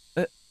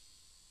え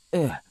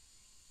え、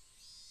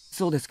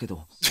そうですけ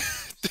ど。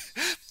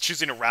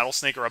Choosing a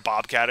rattlesnake or a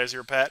bobcat as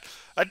your pet?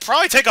 I'd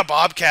probably take a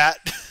bobcat.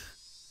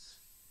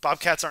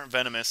 Bobcats aren't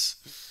venomous.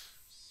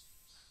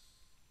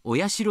 お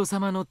社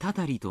様のた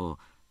たりと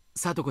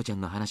里子ちゃ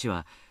んの話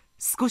は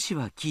少し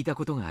は聞いた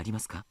ことがありま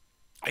すか？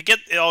 I get.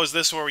 Oh, is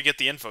this where we get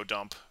the info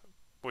dump,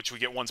 which we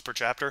get once per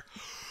chapter?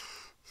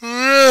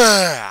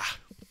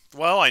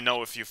 Well, I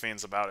know a few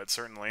things about it,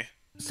 certainly.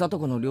 里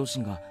子の両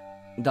親が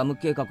ダム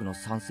計画の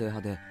賛成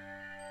派で、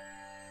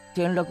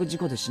転落事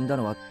故で死んだ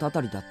のはたた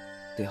りだっ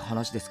て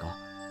話ですか？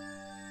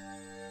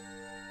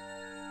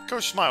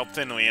 Coach smiled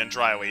thinly and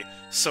dryly.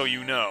 "So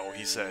you know,"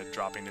 he said,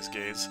 dropping his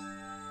gaze.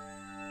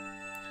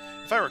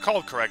 If I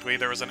recalled correctly,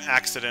 there was an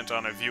accident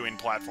on a viewing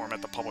platform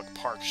at the public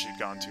park she'd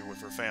gone to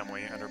with her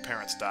family, and her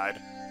parents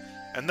died.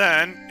 And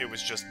then, it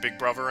was just Big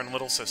Brother and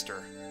Little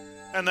Sister.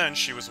 And then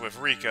she was with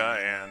Rika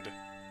and...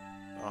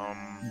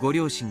 ご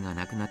両親が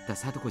亡くなった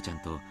里子ちゃん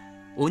と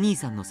お兄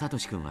さんのさと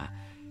しくんは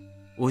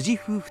おじ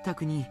夫婦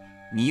宅に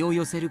身を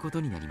寄せること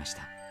になりまし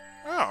た。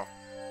Oh.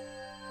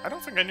 I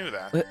don't think I knew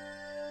that. え、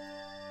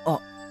あ、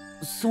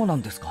そうな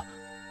んですか。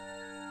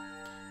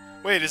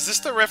 Wait, is this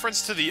the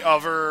reference to the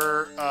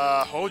other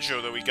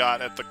Hojo that we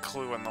got at the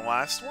clue in the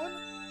last one?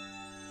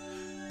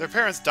 Their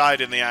parents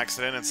died in the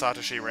accident and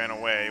Satoshi ran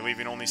away,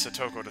 leaving only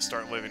Satoko to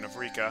start living with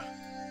Rika.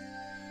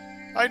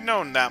 I'd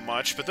known that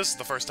much, but this is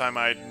the first time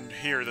I'd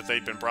hear that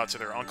they'd been brought to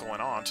their uncle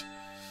and aunt.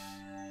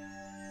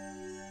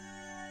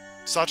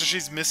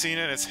 Satoshi's missing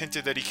and it's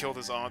hinted that he killed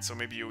his aunt, so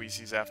maybe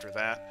Uisi's after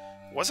that.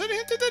 Was it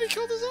hinted that he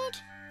killed his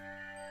aunt?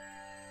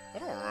 I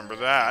don't remember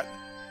that.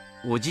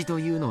 おじと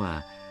いうの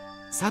は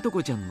聡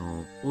子ちゃん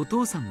のお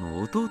父さん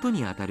の弟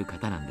にあたる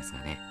方なんですが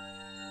ね。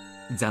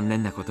残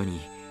念なことに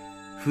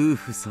夫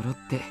婦揃っ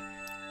て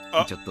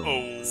ちょっと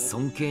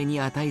尊敬に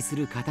値す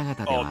る方々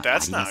ではあ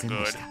りません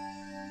でした。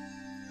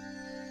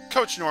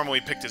Coach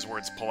normally picked his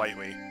words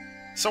politely.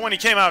 So when he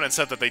came out and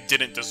said that they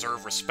didn't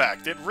deserve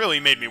respect, it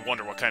really made me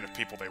wonder what kind of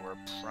people they were.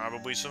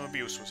 Probably some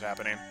abuse was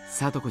happening.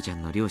 聡子ちゃ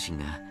んの両親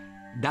が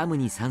ダム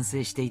に賛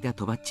成していた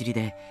とばっちり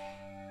で、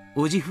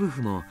おじ夫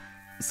婦も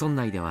村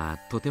内では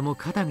とても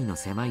肩身の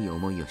狭い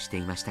思いをして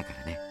いましたか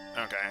らね。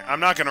Okay, I'm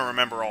not gonna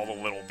remember all the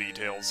little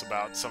details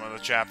about some of the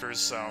chapters,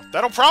 so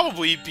that'll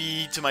probably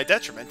be to my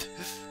detriment.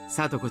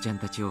 聡子ちゃん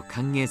たちを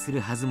歓迎する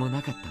はずも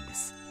なかったんで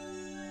す。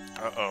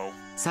Uh-oh.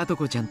 聡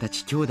子ちゃんた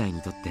ち兄弟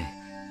にとって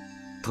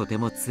とて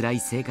も辛い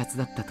生活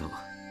だったと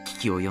聞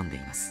きを読んでい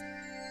ます。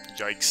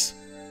Yikes.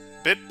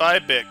 Bit by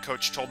bit,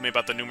 Coach told me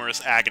about the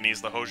numerous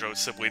agonies the Hojo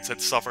siblings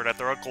had suffered at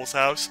their uncle's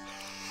house.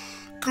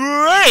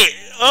 Great!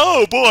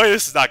 Oh boy,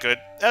 this is not good.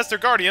 As their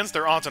guardians,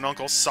 their aunt and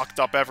uncle sucked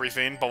up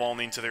everything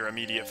belonging to their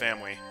immediate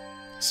family.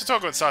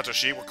 Satoko and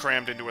Satoshi were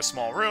crammed into a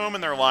small room,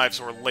 and their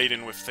lives were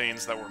laden with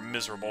things that were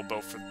miserable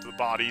both for the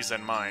bodies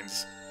and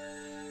minds.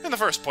 In the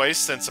first place,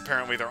 since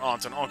apparently their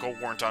aunt and uncle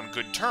weren't on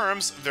good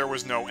terms, there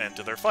was no end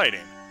to their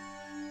fighting.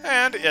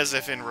 And, as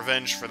if in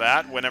revenge for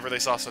that, whenever they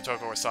saw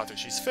Satoko or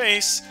Satoshi's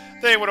face,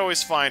 they would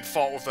always find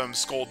fault with them,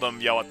 scold them,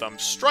 yell at them,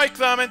 strike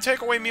them, and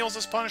take away meals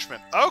as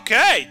punishment.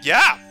 Okay,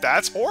 yeah,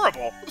 that's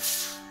horrible.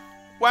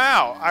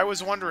 Wow, I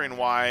was wondering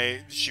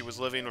why she was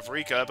living with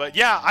Rika, but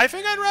yeah, I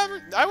think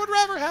I would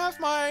rather have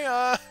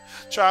my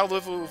child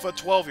live with a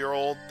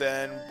 12-year-old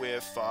than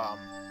with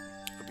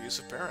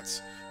abusive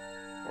parents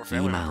or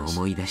family 今 members.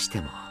 思い出し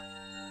ても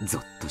ゾ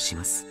ッとし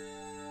ます。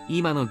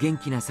今の元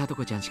気な聡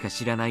子ちゃんしか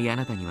知らないあ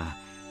なたには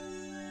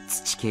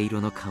土毛色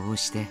の顔を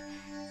して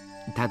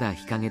ただ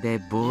日陰で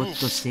ぼーっ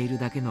としている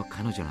だけの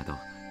彼女など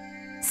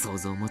想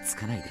像もつ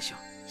かないでしょう。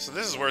 So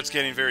this is where it's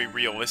getting very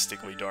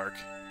realistically dark.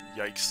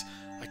 Yikes.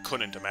 I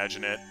couldn't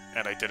imagine it,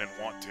 and I didn't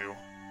want to.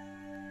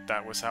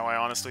 That was how I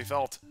honestly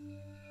felt.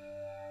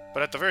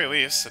 But at the very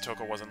least,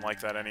 Satoko wasn't like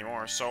that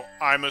anymore, so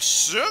I'm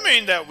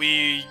assuming that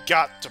we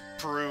got to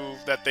prove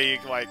that they,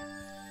 like...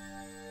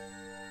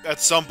 At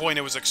some point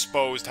it was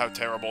exposed how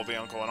terrible the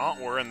uncle and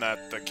aunt were, and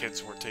that the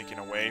kids were taken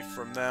away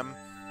from them.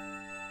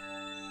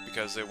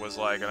 Because it was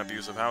like an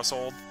abusive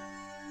household.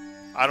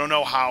 I don't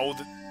know how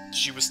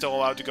she was still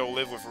allowed to go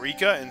live with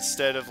Rika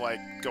instead of, like,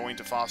 going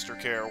to foster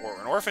care or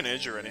an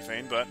orphanage or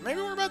anything, but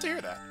maybe we're about to hear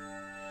that.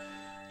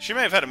 She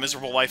may have had a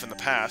miserable life in the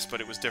past,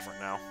 but it was different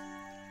now.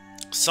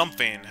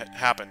 Something had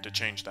happened to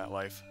change that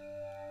life.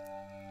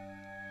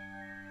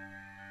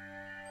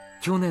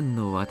 去年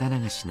の綿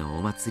流しの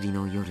お祭り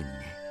の夜にね、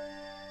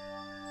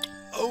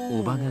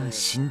おばが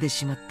死んで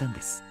しまったん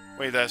です。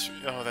 Wait, that's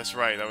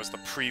right. That was the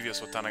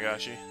previous with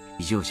Tanagashi.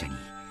 異常者に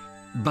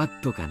バ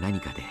ットか何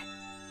かで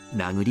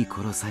殴り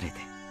殺されて、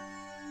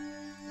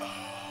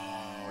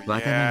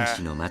綿流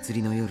しの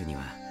祭りの夜に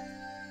は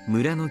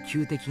村の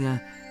旧敵が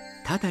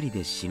たたり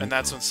で死ぬと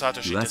噂さ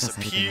れてま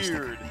した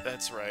からね。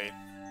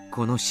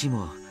この死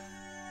も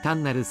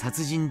単なる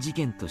殺人事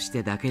件とし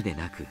てだけで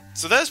なく、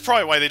So that's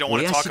probably why they don't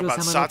want to お talk 社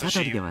about 様のた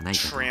たりで Satoshi はない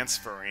かと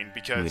transferring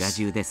村 because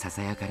中で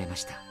囁かれま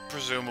した。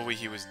 presumably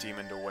he was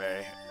demoned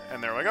away.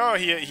 And they're like, oh,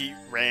 he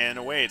ran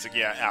away. It's like,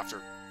 yeah, after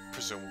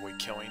presumably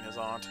killing his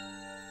aunt.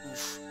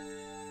 Oof.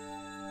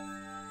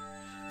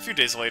 A few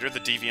days later, the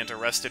deviant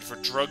arrested for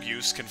drug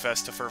use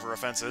confessed to further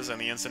offenses, and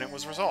the incident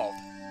was resolved.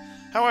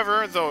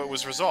 However, though it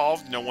was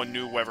resolved, no one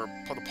knew whether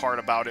the part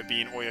about it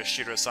being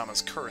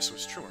Oyashiro-sama's curse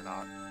was true or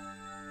not.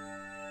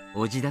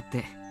 おじだっ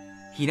て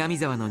ひなみ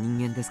沢の人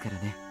間ですから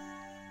ね。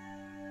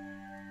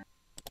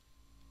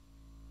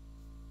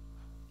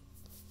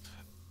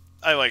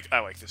I like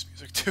this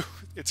music too.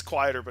 It's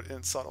quieter but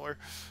it's subtler,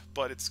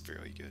 but it's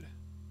really good.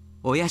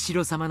 お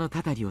社様の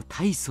たたりを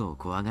大層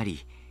怖が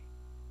り、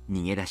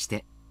逃げ出し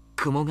て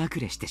雲隠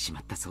れしてし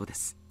まったそうで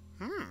す。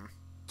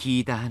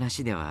聞いた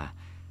話では、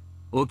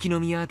沖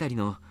宮あたり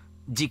の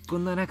実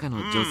婚の中の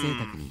女性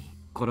宅に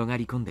転が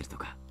り込んでると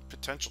か。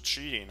Potential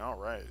cheating, all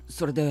right.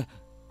 それで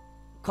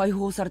解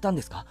放されたん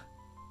ですか、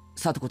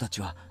聡子た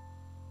ちは。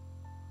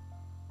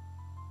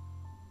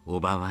お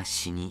ばは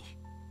死に、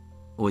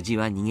おじ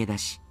は逃げ出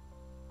し、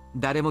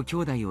誰も兄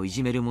弟をい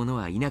じめる者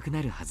はいなく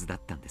なるはずだ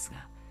ったんです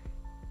が、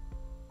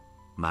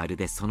まる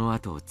でその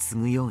後を継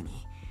ぐように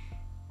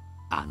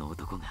あの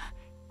男が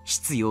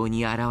執拗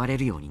に現れ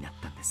るようになっ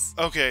たんです。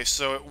 Okay,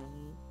 so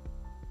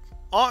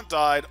Aunt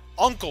died,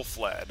 Uncle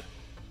fled.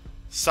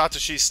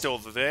 Satoshi's still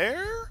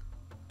there?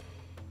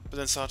 But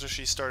then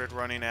Satoshi started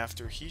running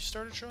after he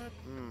started showing up?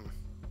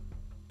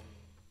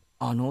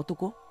 あの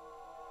男？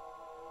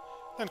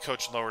 Then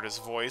Coach lowered his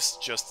voice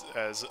just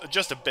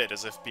a bit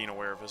as if being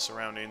aware of his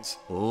surroundings.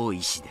 大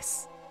石で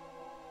す。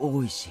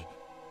大石、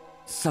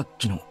さっ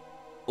きの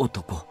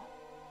男。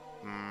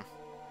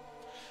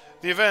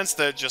The events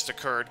that just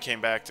occurred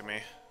came back to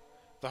me.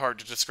 The hard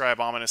to describe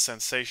ominous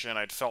sensation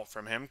I'd felt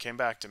from him came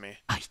back to me.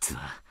 あいつ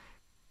は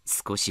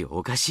少し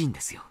おかしいん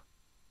ですよ。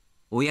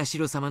お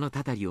社様の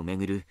たたりをめ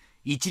ぐる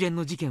一連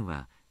の事件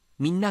は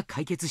みんな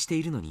解決して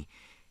いるのに、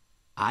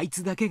あい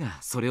つだけが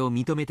それを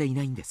認めてい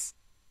ないんです。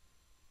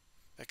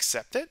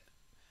Accept it?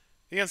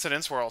 The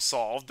incidents were all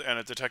solved, and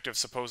a detective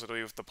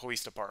supposedly with the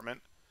police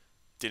department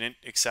didn't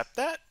accept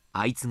that?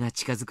 あいつが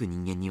近づく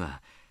人間に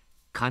は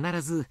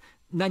必ず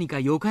何か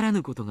よから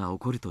ぬことが起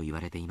こると言わ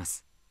れていま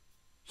す。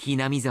ひ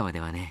なみ沢で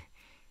はね、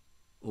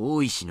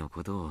大石の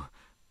ことを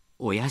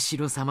お社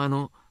様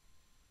の。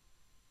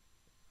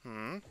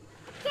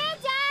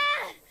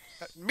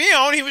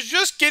Mion, he was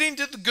just getting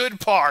to the good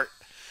part.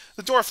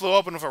 The door flew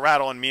open with a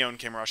rattle and Mion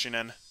came rushing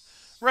in.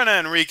 Rena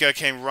and Rika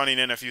came running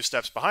in a few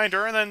steps behind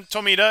her, and then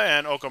Tomita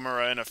and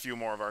Okamura and a few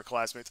more of our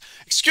classmates.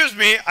 Excuse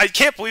me, I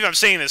can't believe I'm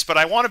saying this, but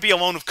I want to be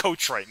alone with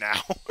Coach right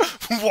now.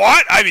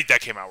 What? I mean,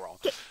 that came out wrong.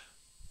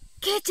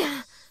 ケイちゃ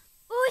ん、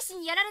大石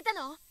にやられた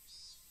の？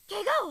怪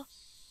我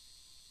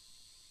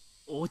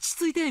を？落ち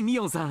着いてミ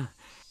オンさん、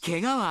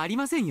怪我はあり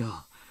ません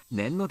よ。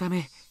念のた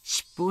め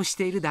疾走し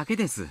ているだけ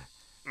です。Wink.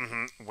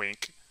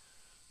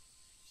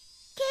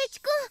 ケイチ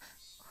君、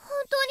本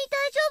当に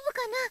大丈夫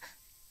かな？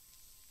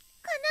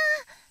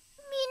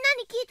みんな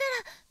に聞いた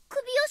ら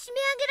首を絞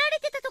め上げられ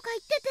てたとか言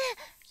ってて。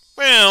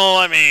Well,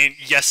 I mean,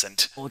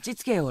 yesn't. 落ち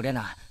着けよレ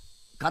ナ。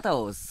肩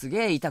をす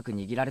げえ痛く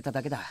握られた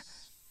だけだ。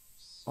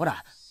ほ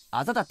ら、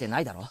あざだってな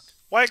いだろ。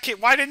Why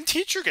didn't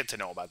teacher get to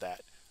know about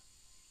that?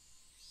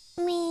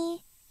 みー。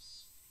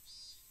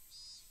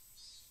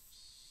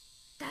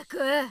たく、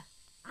あんたら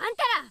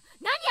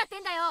何やって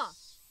んだよ。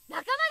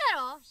仲間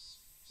だろ。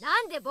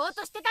なんでぼーっ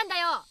としてたんだ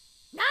よ。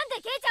なんで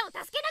ケイちゃんを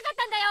助けなかっ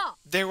たんだよ。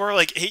 They were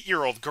like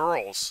 8-year-old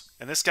girls,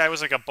 and this guy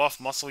was like a buff,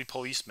 muscly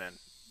policeman.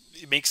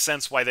 It makes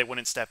sense why they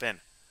wouldn't step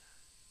in.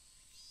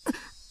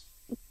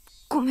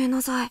 ごめん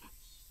なさい、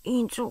委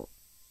員長。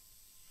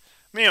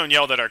Mion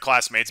yelled at our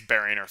classmates,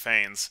 burying her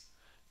fangs.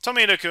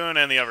 Tomita-kun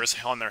and the others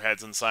hung their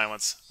heads in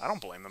silence. I don't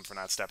blame them for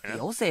not stepping in.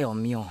 よせよ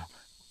ミオン。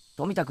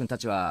富田君た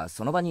ちは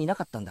その場にいな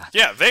かったんだ。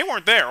Yeah, they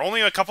weren't there.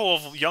 Only a couple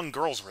of young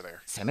girls were there.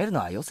 責めるの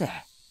はよせ。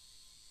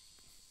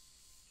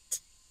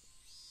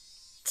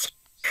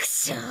く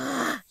しょう。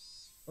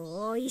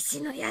大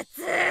石のや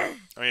つ。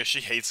 Oh yeah,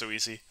 she hates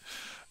Uisi.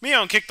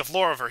 Mion kicked the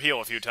floor with her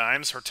heel a few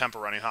times, her temper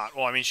running hot.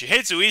 Well, I mean, she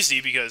hates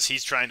Uisi because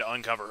he's trying to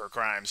uncover her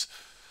crimes.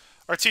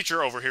 Our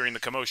teacher, overhearing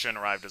the commotion,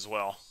 arrived as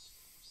well.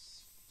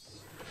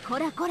 こ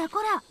らこら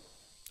こら。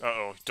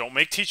 Uh-oh, don't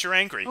make teacher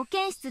angry. 保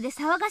健室で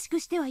騒がしく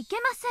してはいけ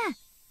ません。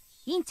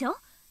委員長、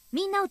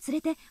みんなを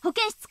連れて保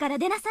健室から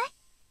出なさい。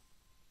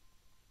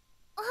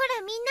ほら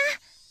みん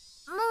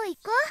な、もう行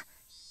こう。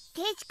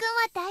ケイチ君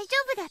は大丈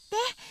夫だって。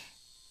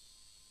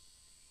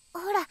ほ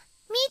ら、みー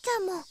ちゃ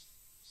んも。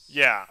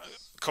Yeah,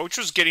 Coach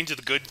was getting to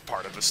the good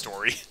part of the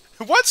story.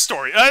 What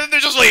story? They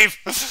just leave!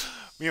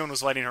 Mion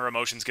was letting her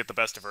emotions get the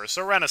best of her,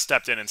 so Rena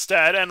stepped in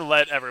instead and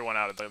let everyone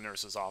out of the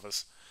nurse's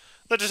office.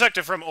 The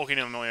detective from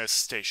Okinawa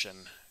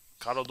Station,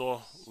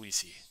 Karodo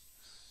Uisi.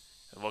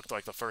 It looked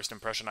like the first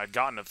impression I'd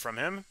gotten from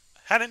him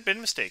hadn't been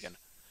mistaken.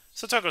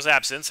 Satoko's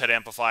absence had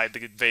amplified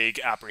the vague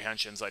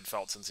apprehensions I'd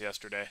felt since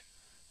yesterday,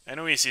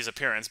 and Uisi's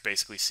appearance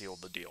basically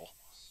sealed the deal.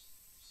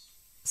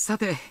 さ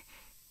て、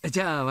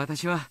じゃあ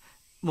私は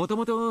もと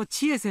もと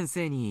千恵先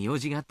生に用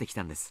事があってき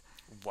たんです。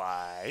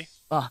Why?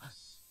 あ、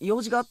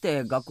用事があっ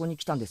て学校に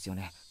来たんですよ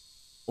ね。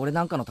俺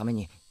なんかのため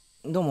に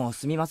どうも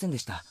すみませんで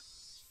した。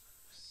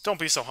Don't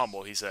be so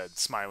humble, he said,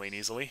 smiling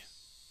easily.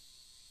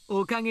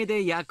 おかげ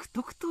で役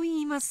得と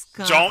言います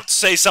か。Don't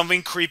say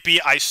something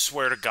creepy, I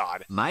swear to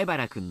God. 前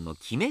原くんの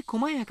きめ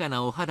細やか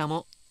なお肌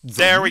も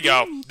There we go.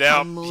 存分に堪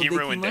Now 能 he でき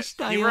ruined ま it. し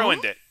た He よ。 ruined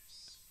it.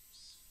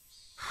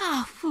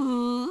 はふ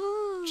ー。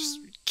 Just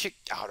kick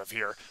out of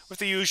here. With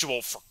the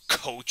usual, for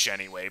Coach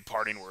anyway,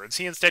 parting words,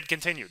 he instead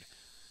continued.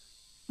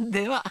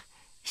 では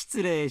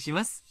失礼し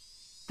ます。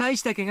大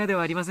した怪我で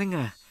はありません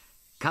が、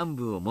患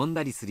部を揉ん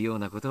だりするよう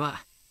なこと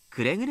は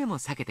くれぐれも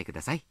避けてく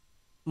ださい。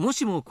も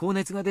しも高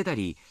熱が出た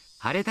り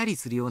腫れたり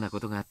するようなこ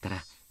とがあったら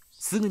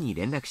すぐに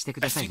連絡してく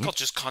I ださい think ね。 I'll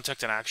just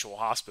contact an actual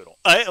hospital.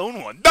 I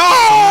own one. そんなこと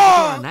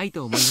は No! ない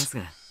と思います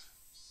が。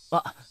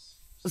あ、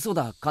そう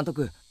だ監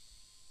督。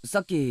さ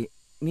っき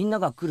みんな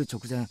が来る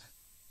直前、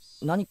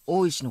何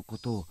大石のこ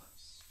とを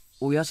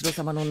お社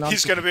様のなん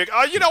He's gonna be like,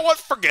 oh, you know what?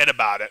 Forget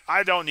about it.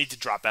 I don't need to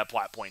drop that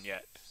plot point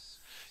yet.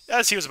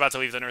 As he was about to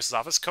leave the nurse's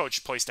office,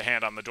 Coach placed a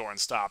hand on the door and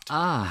stopped.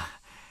 あ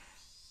あ、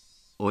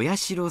お社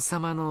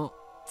様の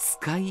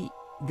使い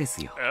で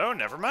すよ。 Oh,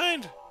 never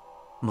mind.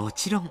 も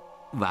ちろん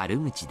悪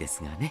口で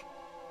すがね。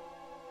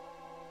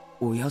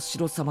お社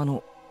様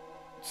の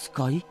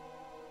使い？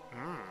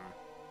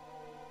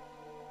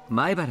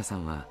前原さ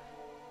んは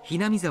ひ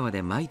なみ沢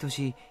で毎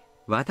年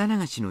綿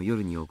流しの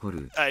夜に起こ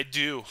る I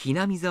do. ひ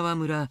なみ沢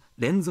村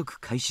連続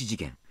開始事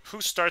件、 Who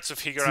starts with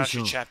Higurashi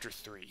通称 Chapter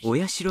 3?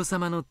 お社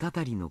様のた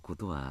たりのこ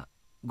とは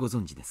ご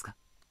存知ですか？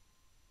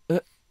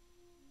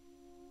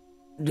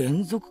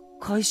連続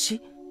開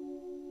始？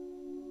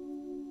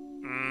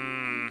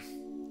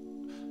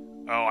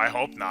 Oh, I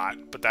hope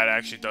not. But that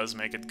actually does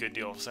make a good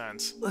deal of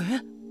sense.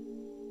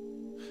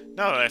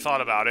 Now that I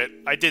thought about it,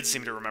 I did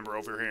seem to remember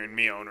overhearing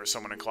Mion or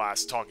someone in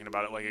class talking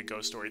about it like a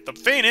ghost story. The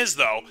thing is,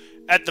 though,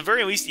 at the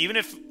very least, even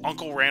if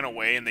Uncle ran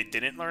away and they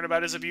didn't learn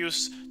about his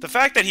abuse, the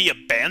fact that he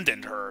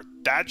abandoned her,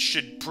 that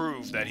should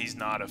prove that he's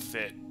not a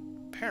fit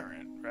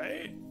parent,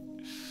 right?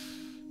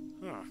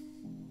 Huh.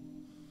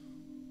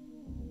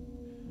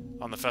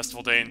 On the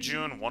festival day in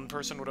June, one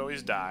person would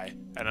always die,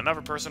 and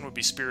another person would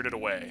be spirited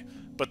away,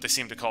 but they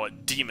seem to call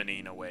it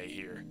demoning away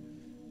here.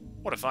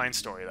 What a fine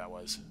story that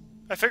was.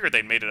 I figured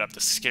they'd made it up to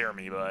scare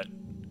me, but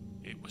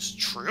it was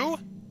true?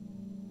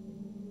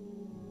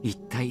 一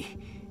体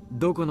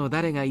どこの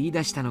誰が言い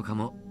出したのか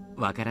も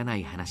わからな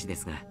い話で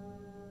すが、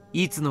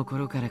いつの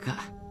頃からか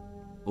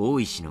大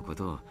石のこ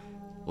とを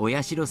お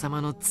社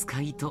様の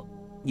使いと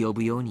呼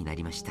ぶようにな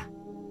りました。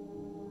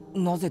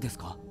なぜです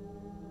か？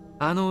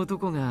あの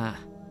男が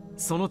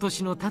その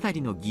年のたた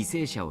りの犠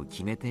牲者を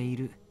決めてい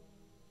る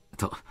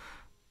と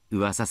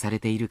噂され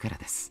ているから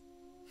です。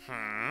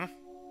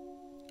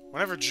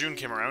Whenever June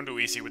came around,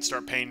 Uisi would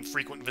start paying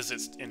frequent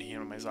visits in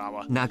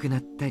Hinomezawa. 亡くな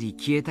ったり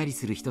消えたり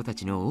する人た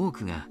ちの多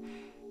くが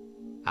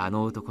あ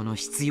の男の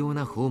執拗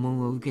な訪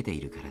問を受けて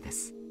いるからで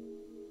す。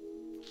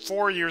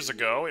4 years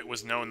ago, it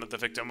was known that the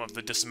victim of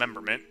the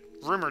dismemberment,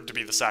 rumored to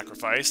be the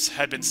sacrifice,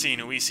 had been seeing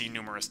Uisi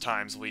numerous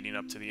times leading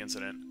up to the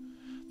incident.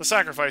 The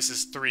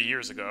sacrifices 3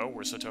 years ago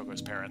were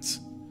Satoko's parents.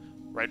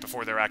 Right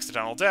before their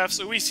accidental deaths,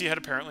 Uisi had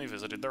apparently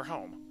visited their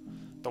home.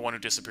 The one who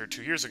disappeared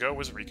 2 years ago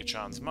was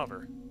Rika-chan's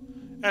mother.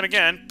 And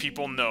again,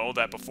 people know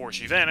that before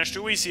she vanished,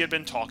 Uisi had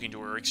been talking to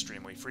her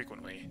extremely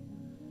frequently.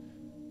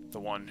 The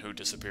one who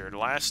disappeared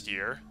last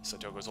year,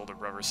 Satoko's older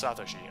brother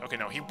Satoshi. Okay,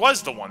 no, he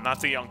was the one,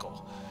 not the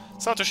uncle.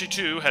 Satoshi,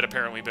 too, had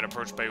apparently been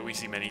approached by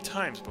Uisi many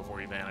times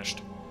before he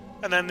vanished.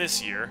 And then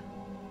this year,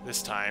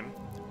 this time,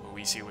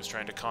 Uisi was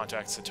trying to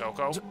contact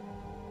Satoko.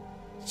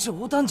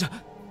 冗談じゃ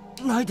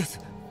ないです。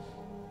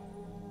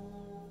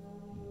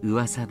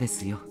噂で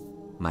すよ、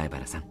前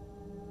原さん。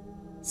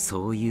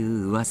そうい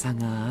う噂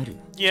がある。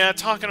Yeah,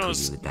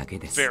 Takano's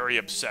very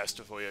obsessed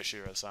with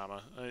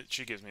Oyashiro-sama.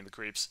 She gives me the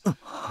creeps.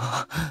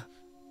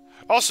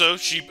 Also,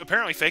 she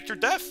apparently faked her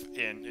death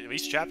in at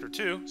least Chapter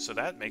 2, so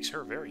that makes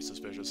her very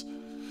suspicious.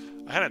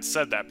 I hadn't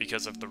said that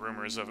because of the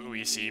rumors of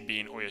Uisi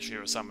being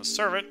Oyashiro-sama's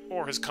servant,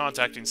 or his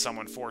contacting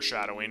someone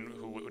foreshadowing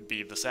who would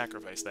be the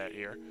sacrifice that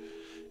year.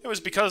 It was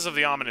because of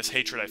the ominous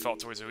hatred I felt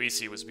towards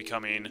Uisi was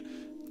becoming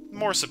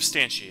more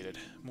substantiated,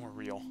 more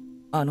real.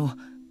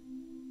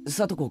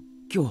 聡子、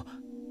今日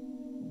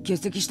欠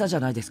席したじゃ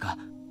ないですか。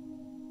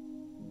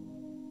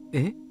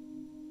え、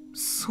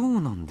そ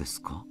うなんです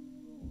か？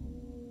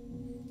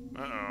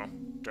 Uh-oh,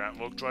 that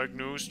looked like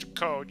news to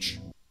Coach.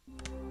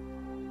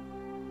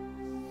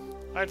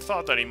 I'd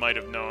thought that he might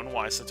have known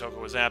why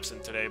Satoko was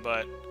absent today,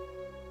 but...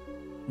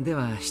 で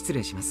は失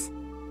礼します。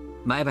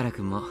前原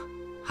君も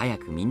早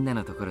くみんな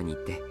のところに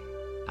行って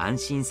安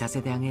心さ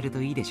せてあげる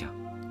といいでしょう。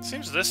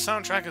Seems this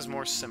soundtrack is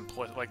more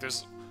simple, like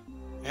it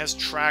has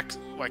tracks,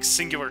 like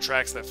singular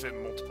tracks that fit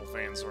multiple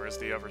things, whereas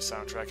the other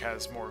soundtrack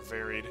has more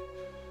varied.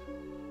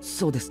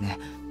 そうですね。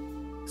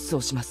そ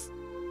うします。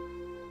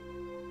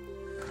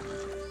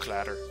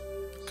Clatter.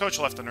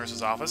 Coach left the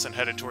nurse's office and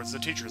headed towards the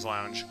teacher's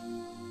lounge.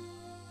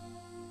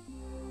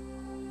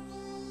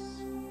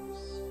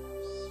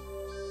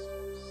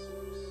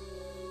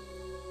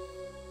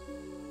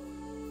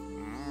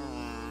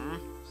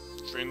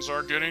 Things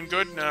are getting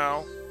good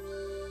now.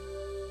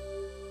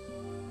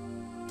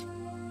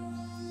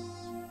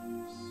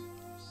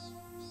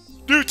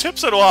 New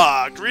tips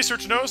unlocked!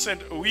 Research notes and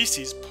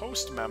Uisi's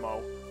post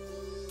memo.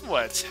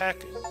 Let's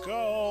heck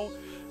go.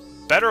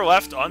 Better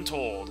left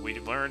untold. We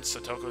learned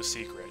Satoko's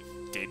secret.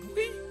 Did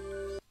we?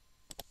 I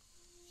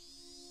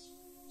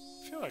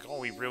feel like all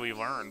we really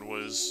learned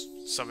was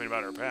something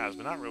about her past,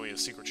 but not really a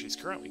secret she's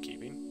currently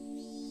keeping.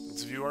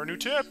 Let's view our new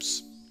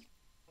tips.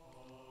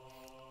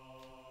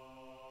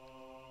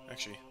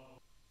 Actually.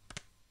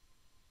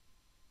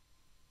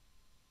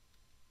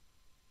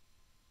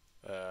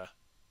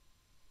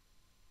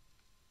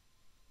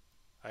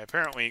 I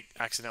apparently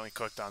accidentally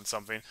clicked on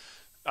something.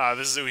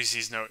 This is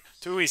Uisi's note.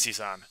 To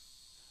Uisi-san.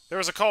 There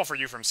was a call for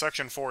you from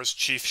Section 4's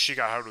Chief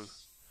Shigaharu.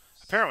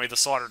 Apparently the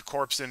slaughtered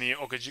corpse in the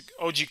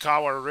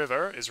Ojikawa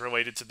River is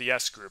related to the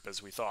S group,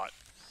 as we thought.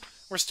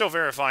 We're still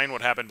verifying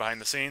what happened behind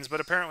the scenes, but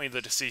apparently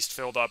the deceased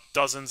filled up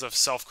dozens of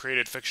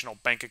self-created fictional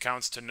bank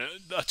accounts to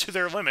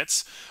their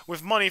limits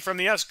with money from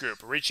the S group,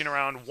 reaching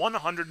around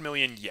 100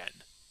 million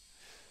yen.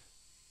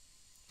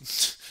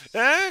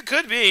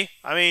 Could be.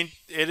 I mean,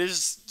 it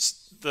is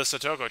the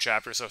Satoko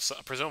chapter, so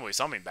presumably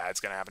something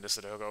bad's going to happen to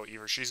Satoko.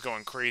 Either she's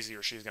going crazy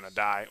or she's going to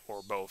die,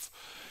 or both.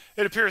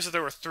 It appears that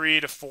there were 3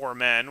 to 4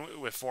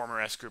 men with former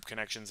S group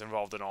connections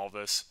involved in all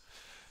this.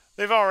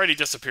 They've already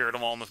disappeared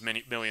along with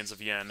many millions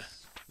of yen.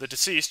 The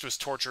deceased was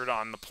tortured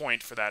on the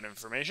point for that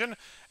information,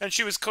 and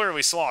she was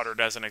clearly slaughtered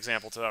as an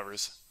example to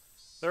others.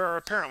 There are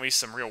apparently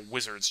some real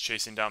wizards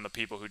chasing down the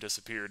people who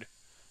disappeared.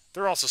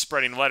 They're also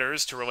spreading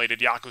letters to related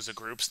Yakuza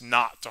groups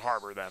not to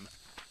harbor them.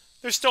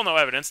 There's still no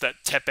evidence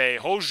that Teppei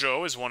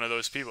Hojo is one of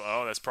those people.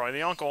 Oh, that's probably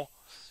the uncle.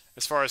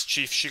 As far as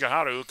Chief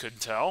Shigeharu could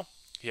tell,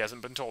 he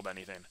hasn't been told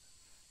anything.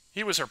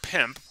 He was her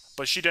pimp,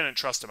 but she didn't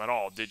trust him at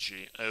all, did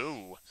she?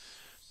 Oh.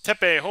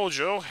 Teppei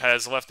Hojo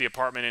has left the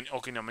apartment in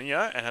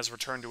Okinomiya and has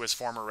returned to his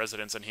former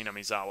residence in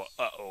Hinamizawa.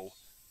 Uh-oh.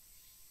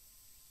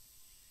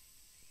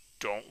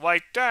 Don't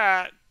like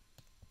that.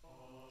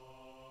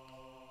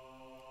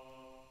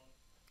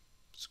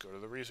 Let's go to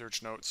the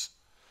research notes.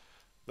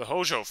 The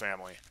Hojo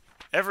family.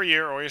 Every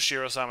year,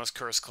 Oyashiro-sama's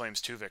curse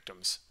claims 2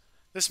 victims.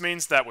 This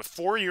means that with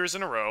 4 years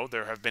in a row,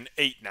 there have been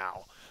 8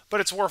 now. But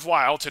it's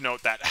worthwhile to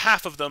note that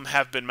half of them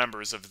have been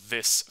members of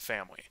this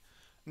family.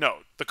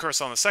 Note, the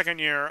curse on the 2nd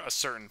year, a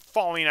certain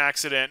falling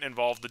accident,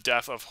 involved the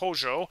death of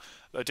Hojo,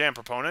 the dam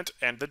proponent,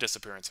 and the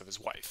disappearance of his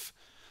wife.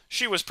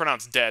 She was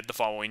pronounced dead the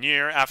following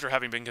year, after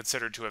having been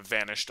considered to have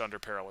vanished under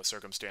perilous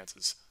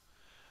circumstances.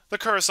 The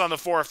curse on the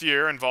 4th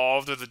year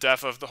involved the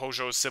death of the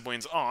Hojo's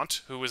sibling's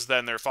aunt, who was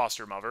then their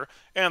foster mother,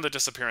 and the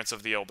disappearance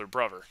of the elder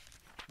brother.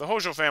 The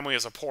Hojo family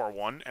is a poor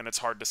one, and it's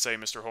hard to say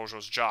Mr.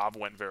 Hojo's job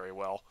went very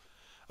well.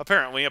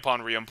 Apparently,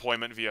 upon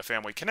re-employment via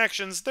family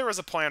connections, there is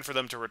a plan for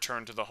them to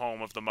return to the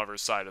home of the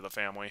mother's side of the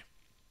family.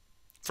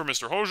 For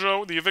Mr.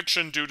 Hojo, the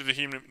eviction due to the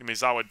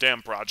Hinamizawa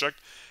Dam project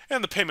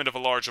and the payment of a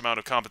large amount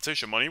of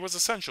compensation money was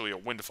essentially a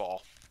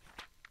windfall.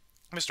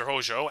 Mr.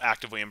 Hojo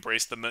actively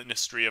embraced the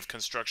Ministry of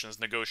Construction's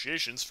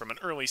negotiations from an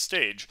early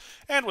stage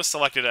and was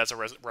selected as a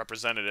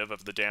representative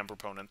of the dam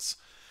proponents.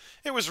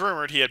 It was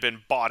rumored he had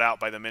been bought out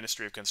by the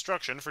Ministry of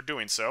Construction for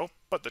doing so,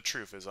 but the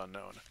truth is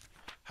unknown.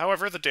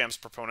 However, the dam's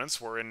proponents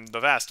were in the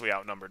vastly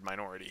outnumbered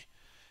minority.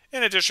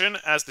 In addition,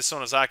 as the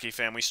Sonozaki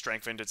family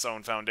strengthened its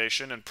own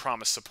foundation and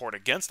promised support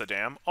against the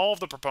dam, all of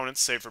the proponents,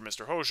 save for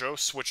Mr. Hojo,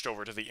 switched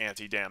over to the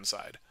anti-dam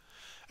side.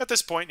 At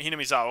this point,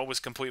 Hinamizawa was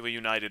completely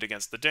united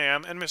against the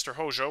dam, and Mr.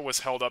 Hojo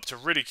was held up to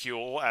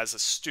ridicule as a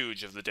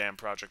stooge of the dam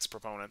project's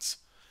proponents.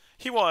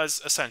 He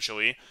was,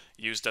 essentially,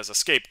 used as a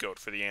scapegoat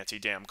for the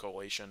anti-dam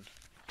coalition.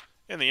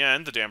 In the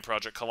end, the dam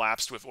project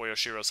collapsed with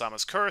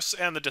Oyashiro-sama's curse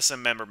and the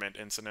dismemberment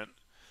incident.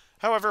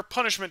 However,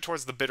 punishment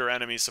towards the bitter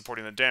enemies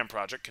supporting the dam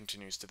project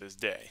continues to this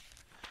day.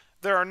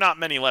 There are not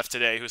many left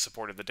today who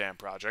supported the dam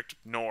project,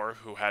 nor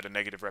who had a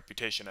negative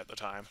reputation at the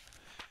time.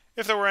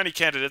 If there were any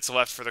candidates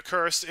left for the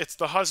curse, it's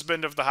the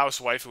husband of the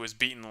housewife who was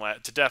beaten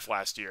to death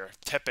last year,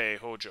 Teppei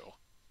Hojo.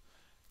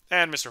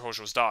 And Mr.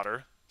 Hojo's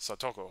daughter,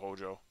 Satoko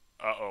Hojo.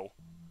 Uh-oh.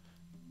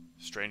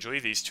 Strangely,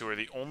 these 2 are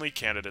the only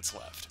candidates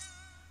left.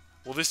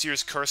 Will this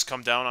year's curse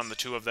come down on the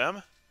 2 of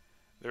them?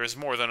 There is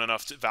more than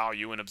enough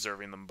value in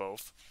observing them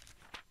both.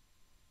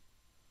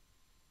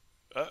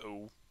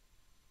 Uh-oh.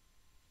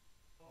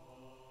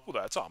 Well,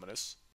 that's ominous.